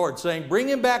word Lord, saying, bring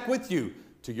him back with you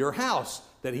to your house,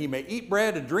 that he may eat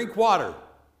bread and drink water.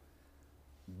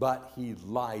 But he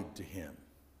lied to him.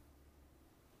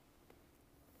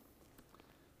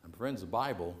 And friends, the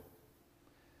Bible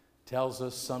tells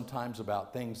us sometimes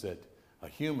about things that a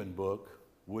human book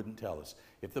wouldn't tell us.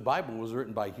 If the Bible was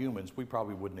written by humans, we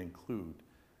probably wouldn't include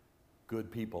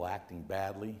good people acting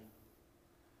badly,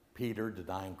 Peter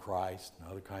denying Christ and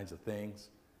other kinds of things.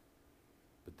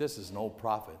 But this is an old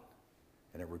prophet,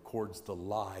 and it records the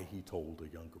lie he told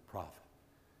a younger prophet.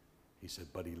 He said,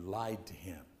 but he lied to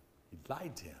him. He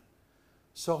lied to him.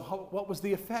 So what was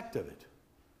the effect of it?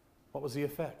 What was the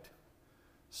effect?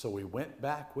 So he went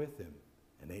back with him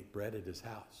and ate bread at his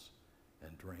house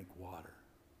and drank water.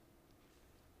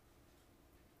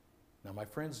 Now, my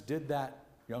friends, did that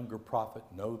younger prophet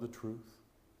know the truth?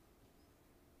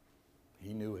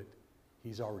 He knew it.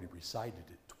 He's already recited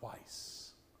it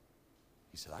twice.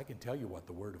 He said, I can tell you what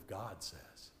the Word of God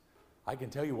says. I can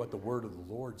tell you what the Word of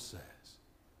the Lord says.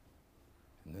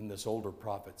 And then this older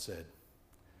prophet said,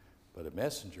 but a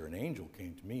messenger, an angel,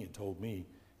 came to me and told me,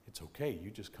 it's okay, you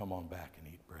just come on back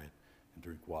and eat bread and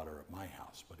drink water at my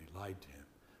house. But he lied to him.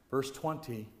 Verse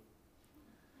 20,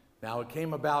 now it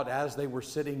came about as they were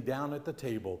sitting down at the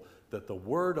table that the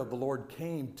word of the Lord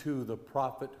came to the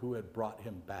prophet who had brought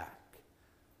him back.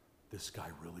 This guy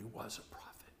really was a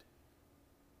prophet.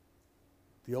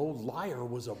 The old liar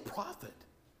was a prophet.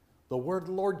 The word of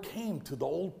the Lord came to the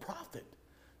old prophet.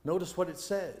 Notice what it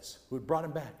says, who had brought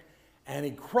him back. And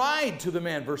he cried to the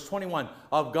man, verse 21,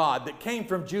 of God that came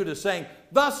from Judah, saying,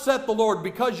 thus saith the Lord,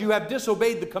 because you have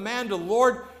disobeyed the command of the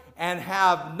Lord and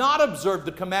have not observed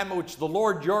the commandment which the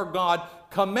Lord your God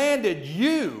commanded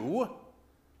you,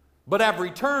 but have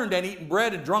returned and eaten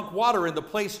bread and drunk water in the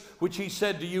place which he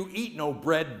said to you, eat no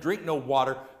bread, drink no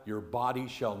water, your body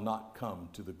shall not come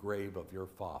to the grave of your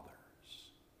fathers.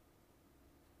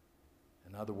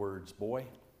 In other words, boy,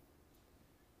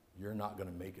 you're not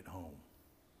going to make it home.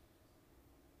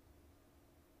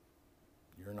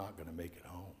 You're not going to make it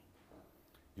home.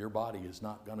 Your body is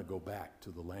not going to go back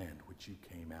to the land which you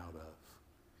came out of.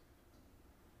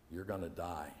 You're going to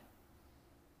die.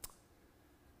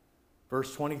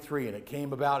 Verse 23, and it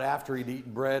came about after he'd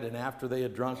eaten bread and after they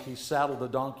had drunk, he saddled a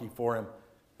donkey for him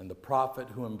and the prophet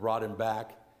who had brought him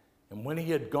back. And when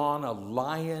he had gone, a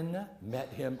lion met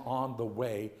him on the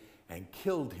way and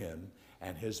killed him,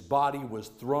 and his body was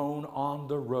thrown on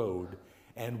the road,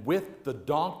 and with the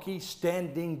donkey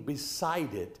standing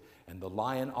beside it, and the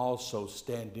lion also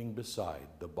standing beside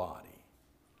the body.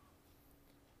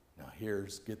 Now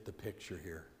get the picture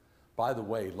here. By the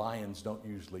way, lions don't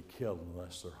usually kill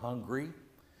unless they're hungry.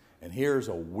 And here's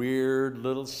a weird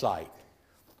little sight.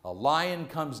 A lion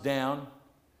comes down,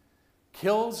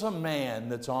 kills a man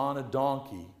that's on a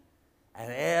donkey,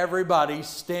 and everybody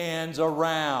stands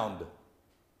around.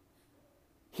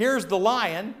 Here's the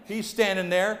lion. He's standing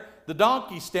there. The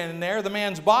donkey's standing there. The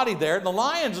man's body there. The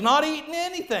lion's not eating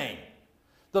anything.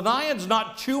 The lion's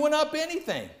not chewing up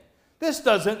anything. This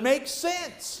doesn't make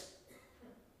sense.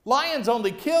 Lions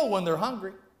only kill when they're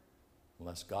hungry,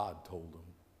 unless God told them.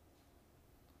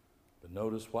 But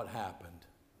notice what happened.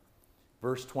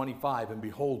 Verse 25, and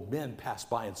behold, men passed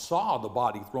by and saw the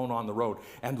body thrown on the road,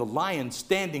 and the lion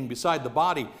standing beside the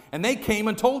body. And they came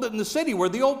and told it in the city where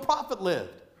the old prophet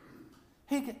lived.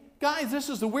 Hey, guys, this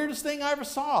is the weirdest thing I ever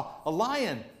saw. A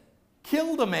lion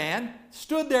killed a man,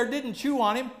 stood there, didn't chew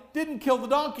on him, didn't kill the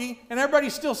donkey, and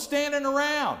everybody's still standing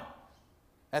around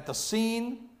at the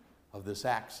scene of this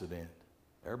accident.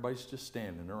 Everybody's just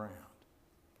standing around.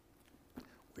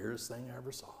 Weirdest thing I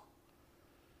ever saw.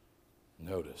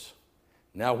 Notice.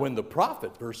 Now when the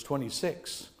prophet, verse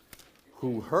 26,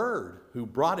 who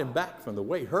brought him back from the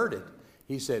way, heard it,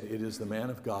 he said, it is the man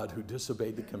of God who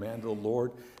disobeyed the command of the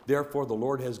Lord. Therefore the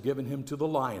Lord has given him to the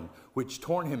lion, which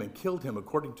torn him and killed him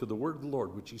according to the word of the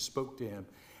Lord, which he spoke to him.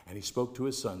 And he spoke to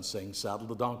his son, saying, saddle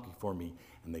the donkey for me.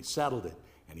 And they saddled it.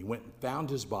 And he went and found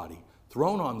his body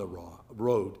thrown on the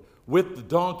road with the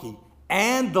donkey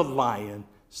and the lion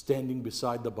standing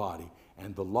beside the body.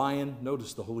 And the lion,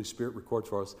 notice the Holy Spirit records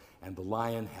for us, and the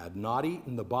lion had not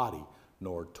eaten the body,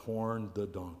 nor torn the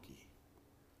donkey.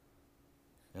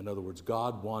 In other words,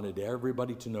 God wanted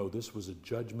everybody to know this was a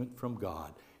judgment from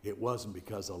God. It wasn't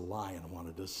because a lion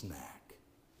wanted a snack.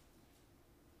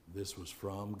 This was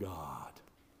from God.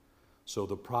 So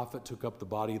the prophet took up the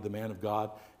body of the man of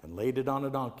God and laid it on a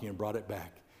donkey and brought it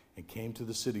back and came to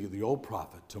the city of the old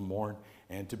prophet to mourn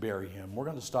and to bury him. We're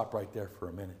going to stop right there for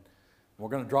a minute. We're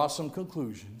going to draw some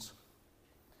conclusions.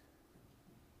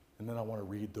 And then I want to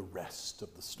read the rest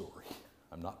of the story.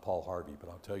 I'm not Paul Harvey, but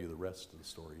I'll tell you the rest of the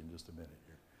story in just a minute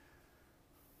here.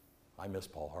 I miss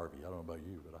Paul Harvey. I don't know about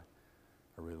you, but I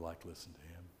really like listening to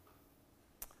him.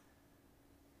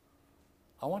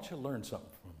 I want you to learn something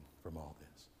from all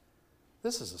this.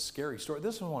 This is a scary story.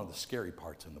 This is one of the scary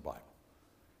parts in the Bible.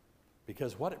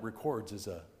 Because what it records is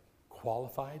a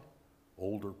qualified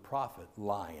older prophet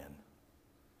lying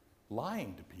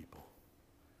to people.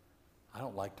 I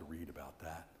don't like to read about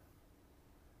that.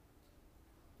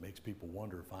 Makes people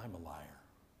wonder if I'm a liar.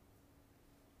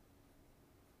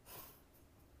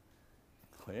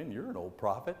 Glen, you're an old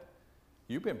prophet.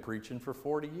 You've been preaching for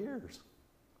 40 years.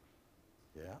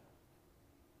 Yeah.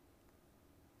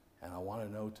 And I want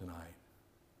to know tonight,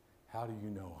 how do you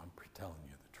know I'm telling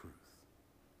you the truth?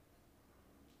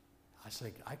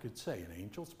 I could say an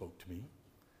angel spoke to me.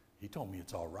 He told me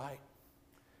it's all right.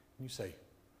 And you say,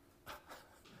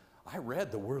 I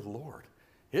read the word of the Lord.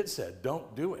 It said,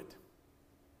 don't do it.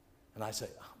 And I say,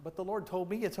 but the Lord told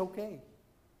me it's okay.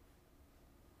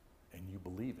 And you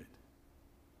believe it.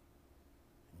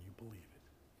 And you believe it.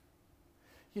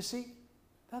 You see,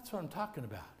 that's what I'm talking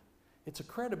about. It's a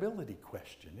credibility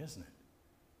question, isn't it?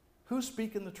 Who's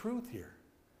speaking the truth here?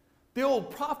 The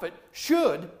old prophet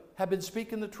should have been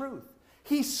speaking the truth.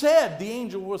 He said the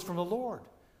angel was from the Lord,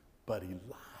 but he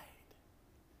lied.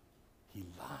 He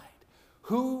lied.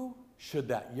 Who should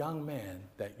that young man,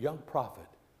 that young prophet,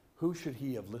 who should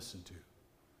he have listened to?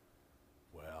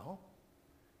 Well,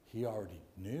 he already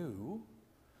knew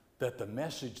that the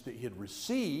message that he had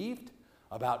received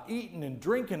about eating and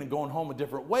drinking and going home a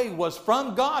different way was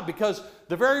from God, because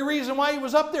the very reason why he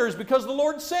was up there is because the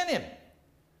Lord sent him.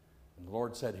 And the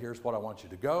Lord said, here's what I want you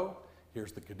to go.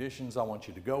 Here's the conditions I want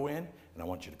you to go in, and I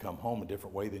want you to come home a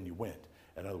different way than you went.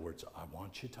 In other words, I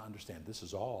want you to understand this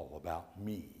is all about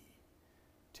me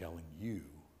telling you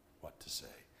what to say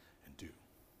and do.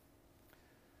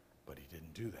 But he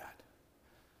didn't do that.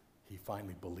 He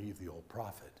finally believed the old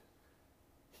prophet.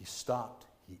 He stopped,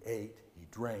 he ate, he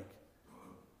drank,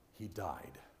 he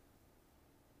died.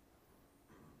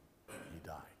 He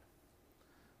died.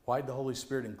 Why did the Holy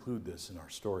Spirit include this in our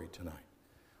story tonight?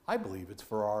 I believe it's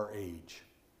for our age.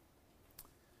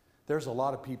 There's a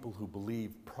lot of people who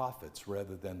believe prophets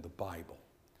rather than the Bible.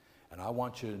 And I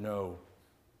want you to know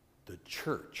the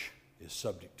church is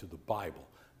subject to the Bible,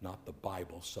 not the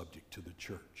Bible subject to the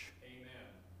church. Amen.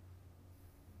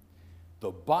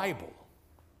 The Bible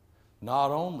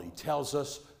not only tells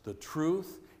us the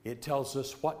truth, it tells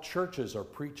us what churches are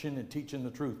preaching and teaching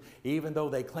the truth. Even though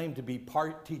they claim to be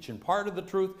teaching part of the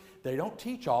truth, they don't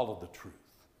teach all of the truth.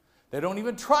 They don't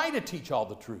even try to teach all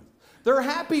the truth. They're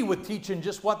happy with teaching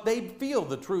just what they feel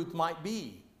the truth might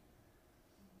be.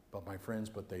 But my friends,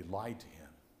 they lied to him.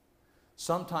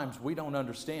 Sometimes we don't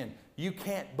understand.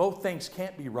 Both things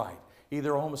can't be right.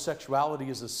 Either homosexuality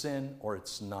is a sin or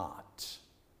it's not.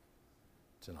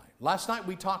 Tonight. Last night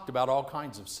we talked about all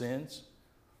kinds of sins.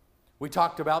 We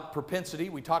talked about propensity.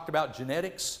 We talked about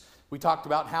genetics. We talked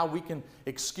about how we can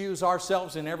excuse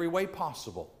ourselves in every way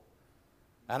possible.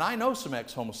 And I know some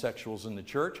ex-homosexuals in the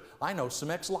church. I know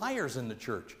some ex-liars in the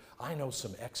church. I know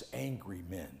some ex-angry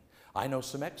men. I know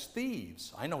some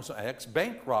ex-thieves. I know some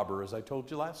ex-bank robber, as I told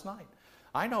you last night.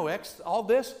 I know all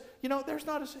this. There's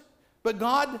not a sin. But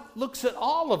God looks at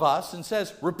all of us and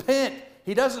says, repent.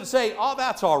 He doesn't say, oh,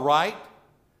 that's all right.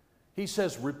 He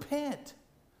says, repent.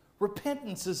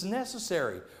 Repentance is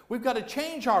necessary. We've got to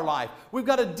change our life. We've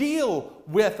got to deal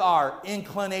with our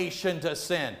inclination to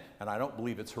sin. And I don't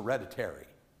believe it's hereditary.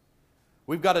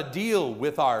 We've got to deal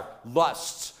with our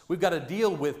lusts. We've got to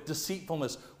deal with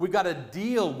deceitfulness. We've got to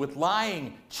deal with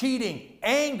lying, cheating,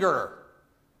 anger.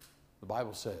 The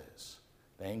Bible says,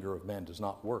 the anger of men does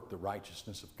not work the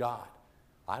righteousness of God.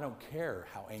 I don't care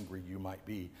how angry you might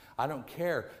be. I don't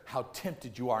care how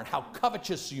tempted you are and how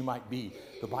covetous you might be.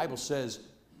 The Bible says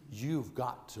you've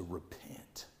got to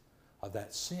repent of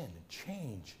that sin and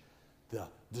change the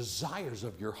desires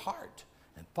of your heart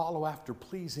and follow after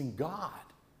pleasing God.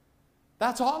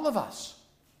 That's all of us.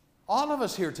 All of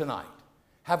us here tonight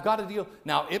have got to deal.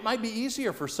 Now, it might be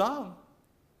easier for some.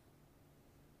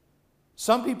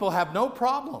 Some people have no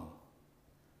problem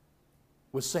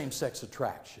with same-sex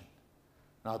attraction.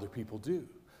 And other people do.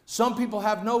 Some people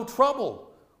have no trouble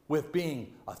with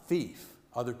being a thief.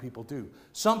 Other people do.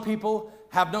 Some people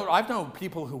have I've known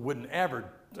people who wouldn't ever,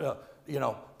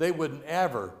 they wouldn't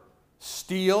ever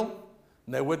steal.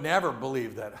 And they wouldn't ever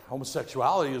believe that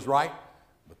homosexuality is right.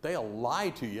 But they'll lie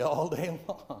to you all day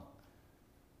long.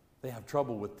 They have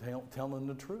trouble with telling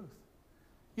the truth.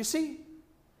 You see,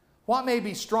 what may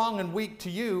be strong and weak to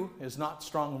you is not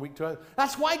strong and weak to others.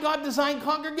 That's why God designed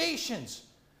congregations,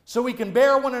 so we can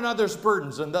bear one another's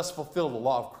burdens and thus fulfill the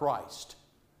law of Christ.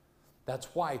 That's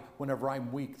why whenever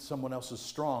I'm weak, someone else is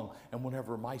strong, and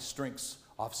whenever my strengths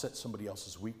offset somebody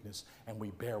else's weakness, and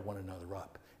we bear one another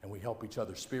up, and we help each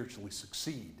other spiritually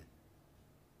succeed.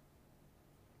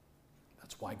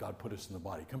 That's why God put us in the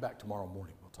body. Come back tomorrow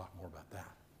morning. We'll talk more about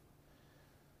that.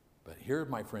 But here,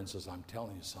 my friends, as I'm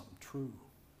telling you something true.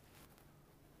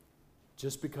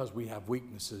 Just because we have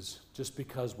weaknesses, just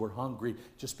because we're hungry,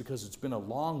 just because it's been a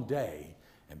long day,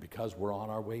 and because we're on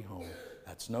our way home,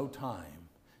 That's no time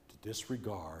to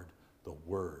disregard the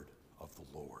word of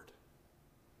the Lord.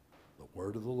 The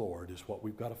word of the Lord is what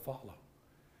we've got to follow.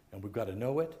 And we've got to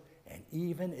know it. And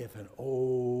even if an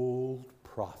old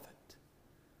prophet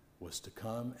was to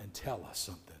come and tell us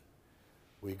something,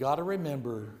 we got to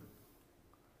remember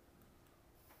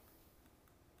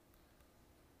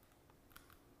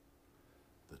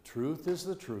the truth is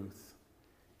the truth,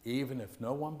 even if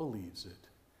no one believes it.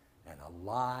 And a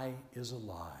lie is a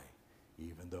lie,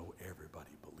 even though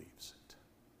everybody believes it.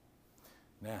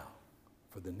 Now,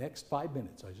 for the next 5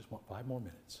 minutes, I just want 5 more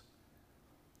minutes,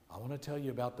 I want to tell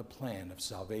you about the plan of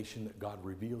salvation that God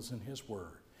reveals in His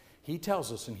Word. He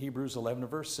tells us in Hebrews 11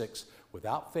 verse 6,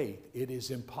 without faith it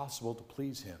is impossible to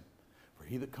please Him. For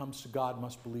he that comes to God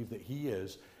must believe that He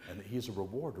is, and that He is a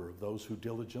rewarder of those who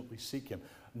diligently seek Him.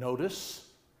 Notice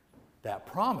that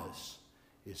promise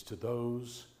is to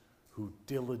those who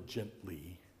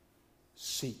diligently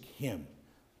seek Him.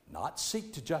 Not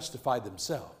seek to justify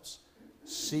themselves.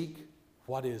 Seek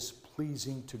what is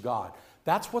pleasing to God.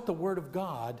 That's what the Word of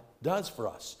God does for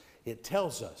us. It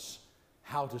tells us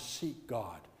how to seek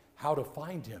God, how to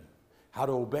find Him, how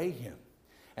to obey Him.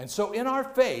 And so in our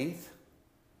faith,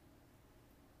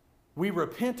 we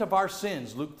repent of our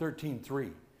sins, Luke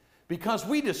 13:3, because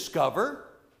we discover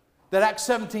that Acts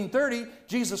 17:30,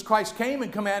 Jesus Christ came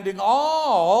and commanding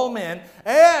all men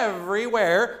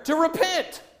everywhere to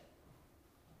repent.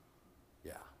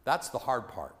 Yeah, that's the hard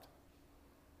part.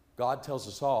 God tells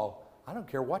us all, I don't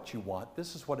care what you want.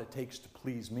 This is what it takes to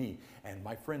please me. And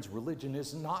my friends, religion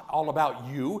is not all about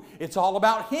you. It's all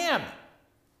about Him.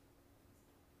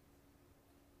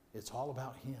 It's all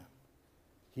about Him.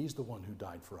 He's the one who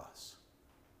died for us.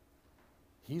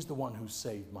 He's the one who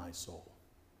saved my soul.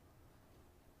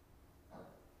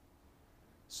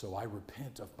 So I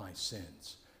repent of my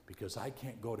sins because I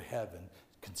can't go to heaven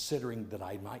considering that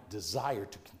I might desire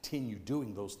to continue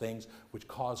doing those things which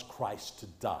caused Christ to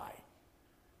die.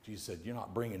 Jesus said, you're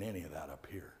not bringing any of that up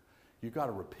here. You've got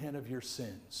to repent of your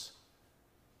sins.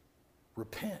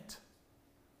 Repent.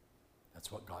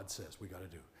 That's what God says we got to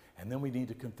do. And then we need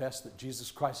to confess that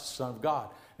Jesus Christ is the Son of God.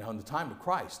 Now, in the time of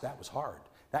Christ, that was hard.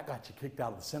 That got you kicked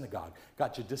out of the synagogue,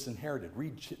 got you disinherited.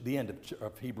 Read the end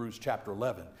of Hebrews chapter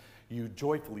 11. You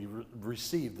joyfully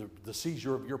received the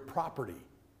seizure of your property.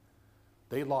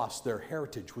 They lost their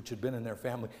heritage, which had been in their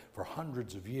family for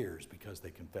hundreds of years because they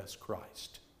confessed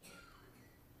Christ.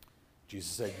 Jesus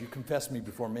said, you confess me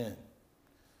before men.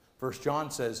 1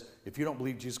 John says, if you don't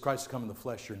believe Jesus Christ has come in the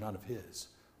flesh, you're none of His.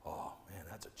 Oh, man,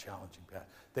 that's a challenging path.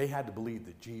 They had to believe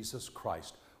that Jesus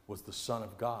Christ was the Son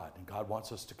of God, and God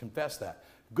wants us to confess that.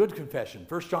 Good confession.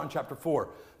 1 John chapter 4,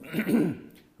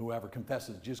 whoever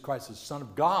confesses Jesus Christ is the Son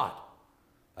of God,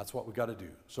 that's what we got to do.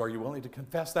 So are you willing to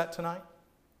confess that tonight?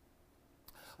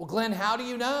 Well, Glenn, how do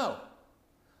you know?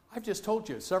 I've just told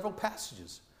you several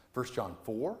passages. 1 John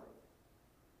 4,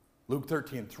 Luke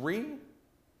 13:3.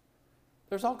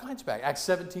 There's all kinds of passages. Acts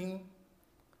 17.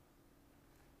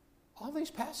 All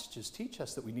these passages teach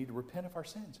us that we need to repent of our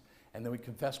sins. And then we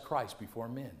confess Christ before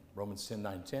men. Romans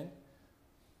 10:9-10.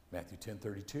 Matthew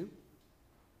 10:32.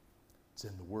 It's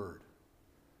in the Word.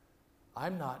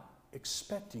 I'm not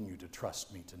expecting you to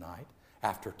trust me tonight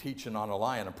after teaching on a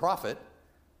lie and a prophet.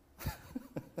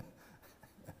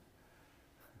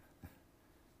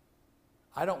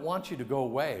 I don't want you to go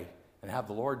away and have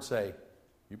the Lord say,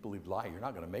 you believe lie, you're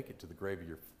not going to make it to the grave of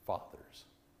your fathers.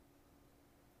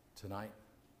 Tonight,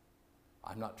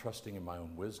 I'm not trusting in my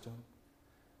own wisdom.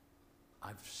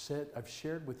 I've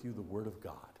shared with you the Word of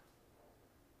God.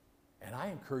 And I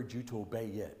encourage you to obey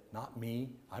it, not me.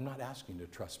 I'm not asking you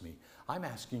to trust me. I'm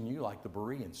asking you, like the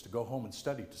Bereans, to go home and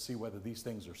study to see whether these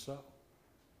things are so.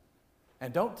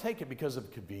 And don't take it because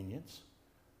of convenience.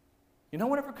 You know,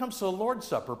 whenever it comes to the Lord's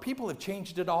Supper, people have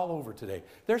changed it all over today.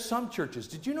 There's some churches.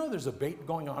 Did you know there's a debate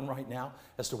going on right now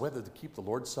as to whether to keep the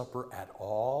Lord's Supper at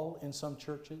all in some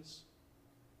churches?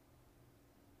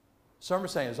 Some are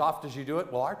saying, as often as you do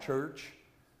it, well, our church,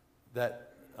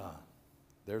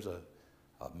 there's a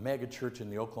mega church in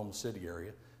the Oklahoma City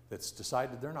area that's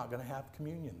decided they're not going to have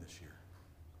communion this year.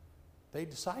 They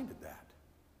decided that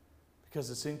because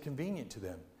it's inconvenient to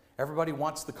them. Everybody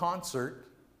wants the concert,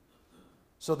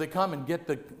 so they come and get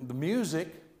the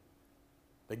music,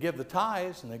 they give the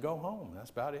tithes, and they go home. That's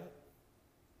about it.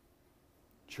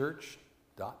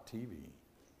 Church.tv.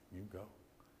 You go.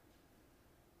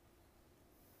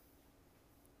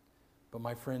 But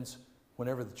my friends,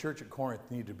 whenever the church at Corinth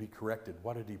needed to be corrected,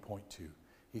 what did he point to?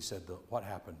 He said, what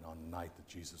happened on the night that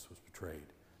Jesus was betrayed?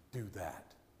 Do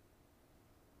that.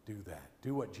 Do that.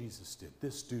 Do what Jesus did.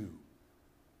 This do.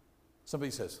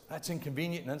 Somebody says, that's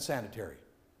inconvenient and unsanitary.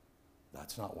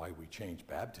 That's not why we change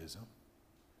baptism.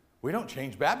 We don't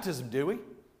change baptism, do we?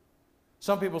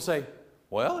 Some people say,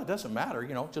 well, it doesn't matter,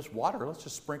 just water, let's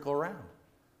just sprinkle around.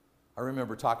 I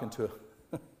remember talking to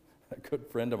a good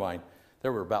friend of mine.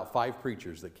 There were about 5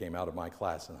 preachers that came out of my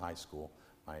class in high school,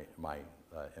 in my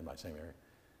seminary.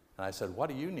 And I said, what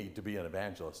do you need to be an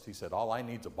evangelist? He said, all I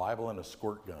need is a Bible and a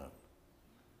squirt gun.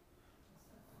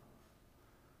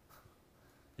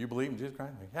 You believe in Jesus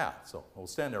Christ? Yeah, so we'll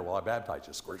stand there while I baptize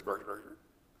you. Squirt, squirt, squirt.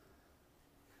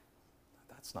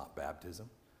 That's not baptism.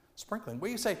 Sprinkling. Well,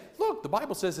 you say, look, the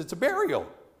Bible says it's a burial.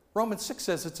 Romans 6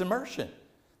 says it's immersion.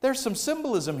 There's some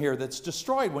symbolism here that's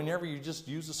destroyed whenever you just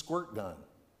use a squirt gun.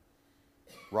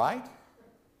 Right?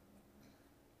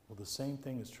 Well, the same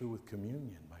thing is true with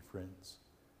communion, my friends.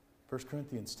 1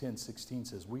 Corinthians 10:16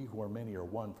 says, we who are many are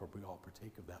one, for we all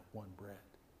partake of that one bread,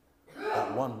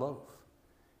 that one loaf.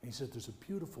 And he said, there's a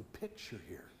beautiful picture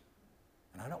here.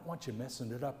 And I don't want you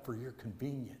messing it up for your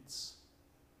convenience.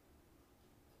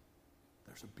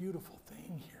 There's a beautiful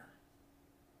thing here.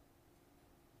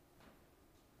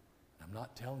 And I'm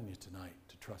not telling you tonight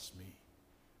to trust me.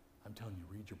 I'm telling you,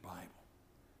 read your Bible.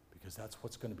 Because that's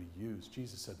what's going to be used.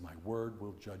 Jesus said, my word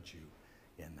will judge you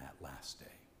in that last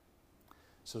day.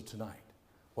 So tonight,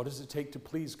 what does it take to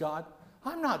please God?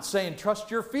 I'm not saying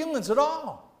trust your feelings at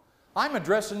all. I'm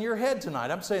addressing your head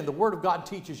tonight. I'm saying the Word of God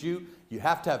teaches you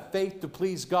have to have faith to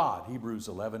please God. Hebrews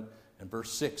 11 and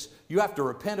verse 6. You have to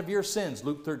repent of your sins.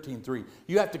 Luke 13:3.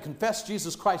 You have to confess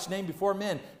Jesus Christ's name before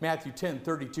men. Matthew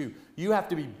 10:32. You have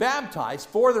to be baptized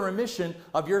for the remission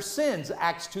of your sins.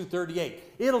 Acts 2:38.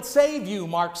 It'll save you.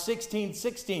 Mark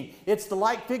 16:16. It's the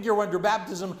like figure under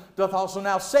baptism doth also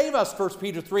now save us. 1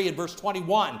 Peter 3 and verse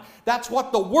 21. That's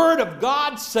what the Word of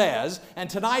God says. And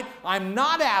tonight I'm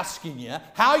not asking you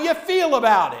how you feel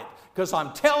about it, because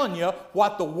I'm telling you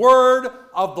what the Word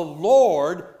of the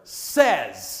Lord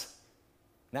says.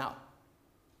 Now,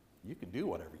 you can do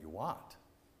whatever you want.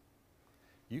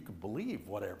 You can believe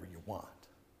whatever you want.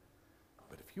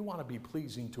 But if you want to be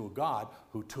pleasing to a God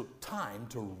who took time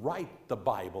to write the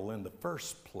Bible in the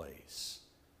first place,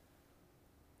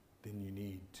 then you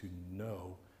need to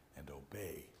know and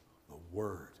obey the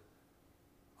word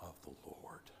of the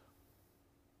Lord.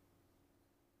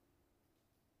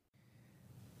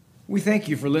 We thank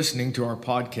you for listening to our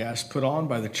podcast put on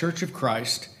by the Church of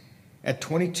Christ at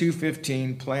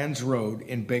 2215 Plans Road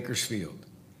in Bakersfield.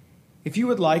 If you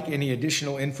would like any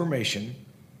additional information,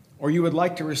 or you would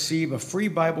like to receive a free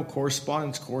Bible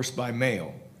correspondence course by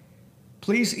mail,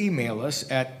 please email us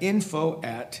at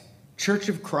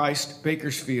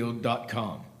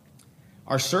info@churchofchristbakersfield.com.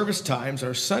 Our service times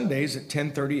are Sundays at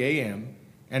 10:30 a.m.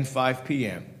 and 5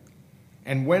 p.m.,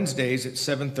 and Wednesdays at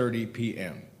 7:30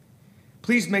 p.m.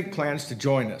 Please make plans to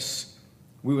join us.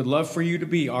 We would love for you to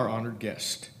be our honored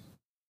guest.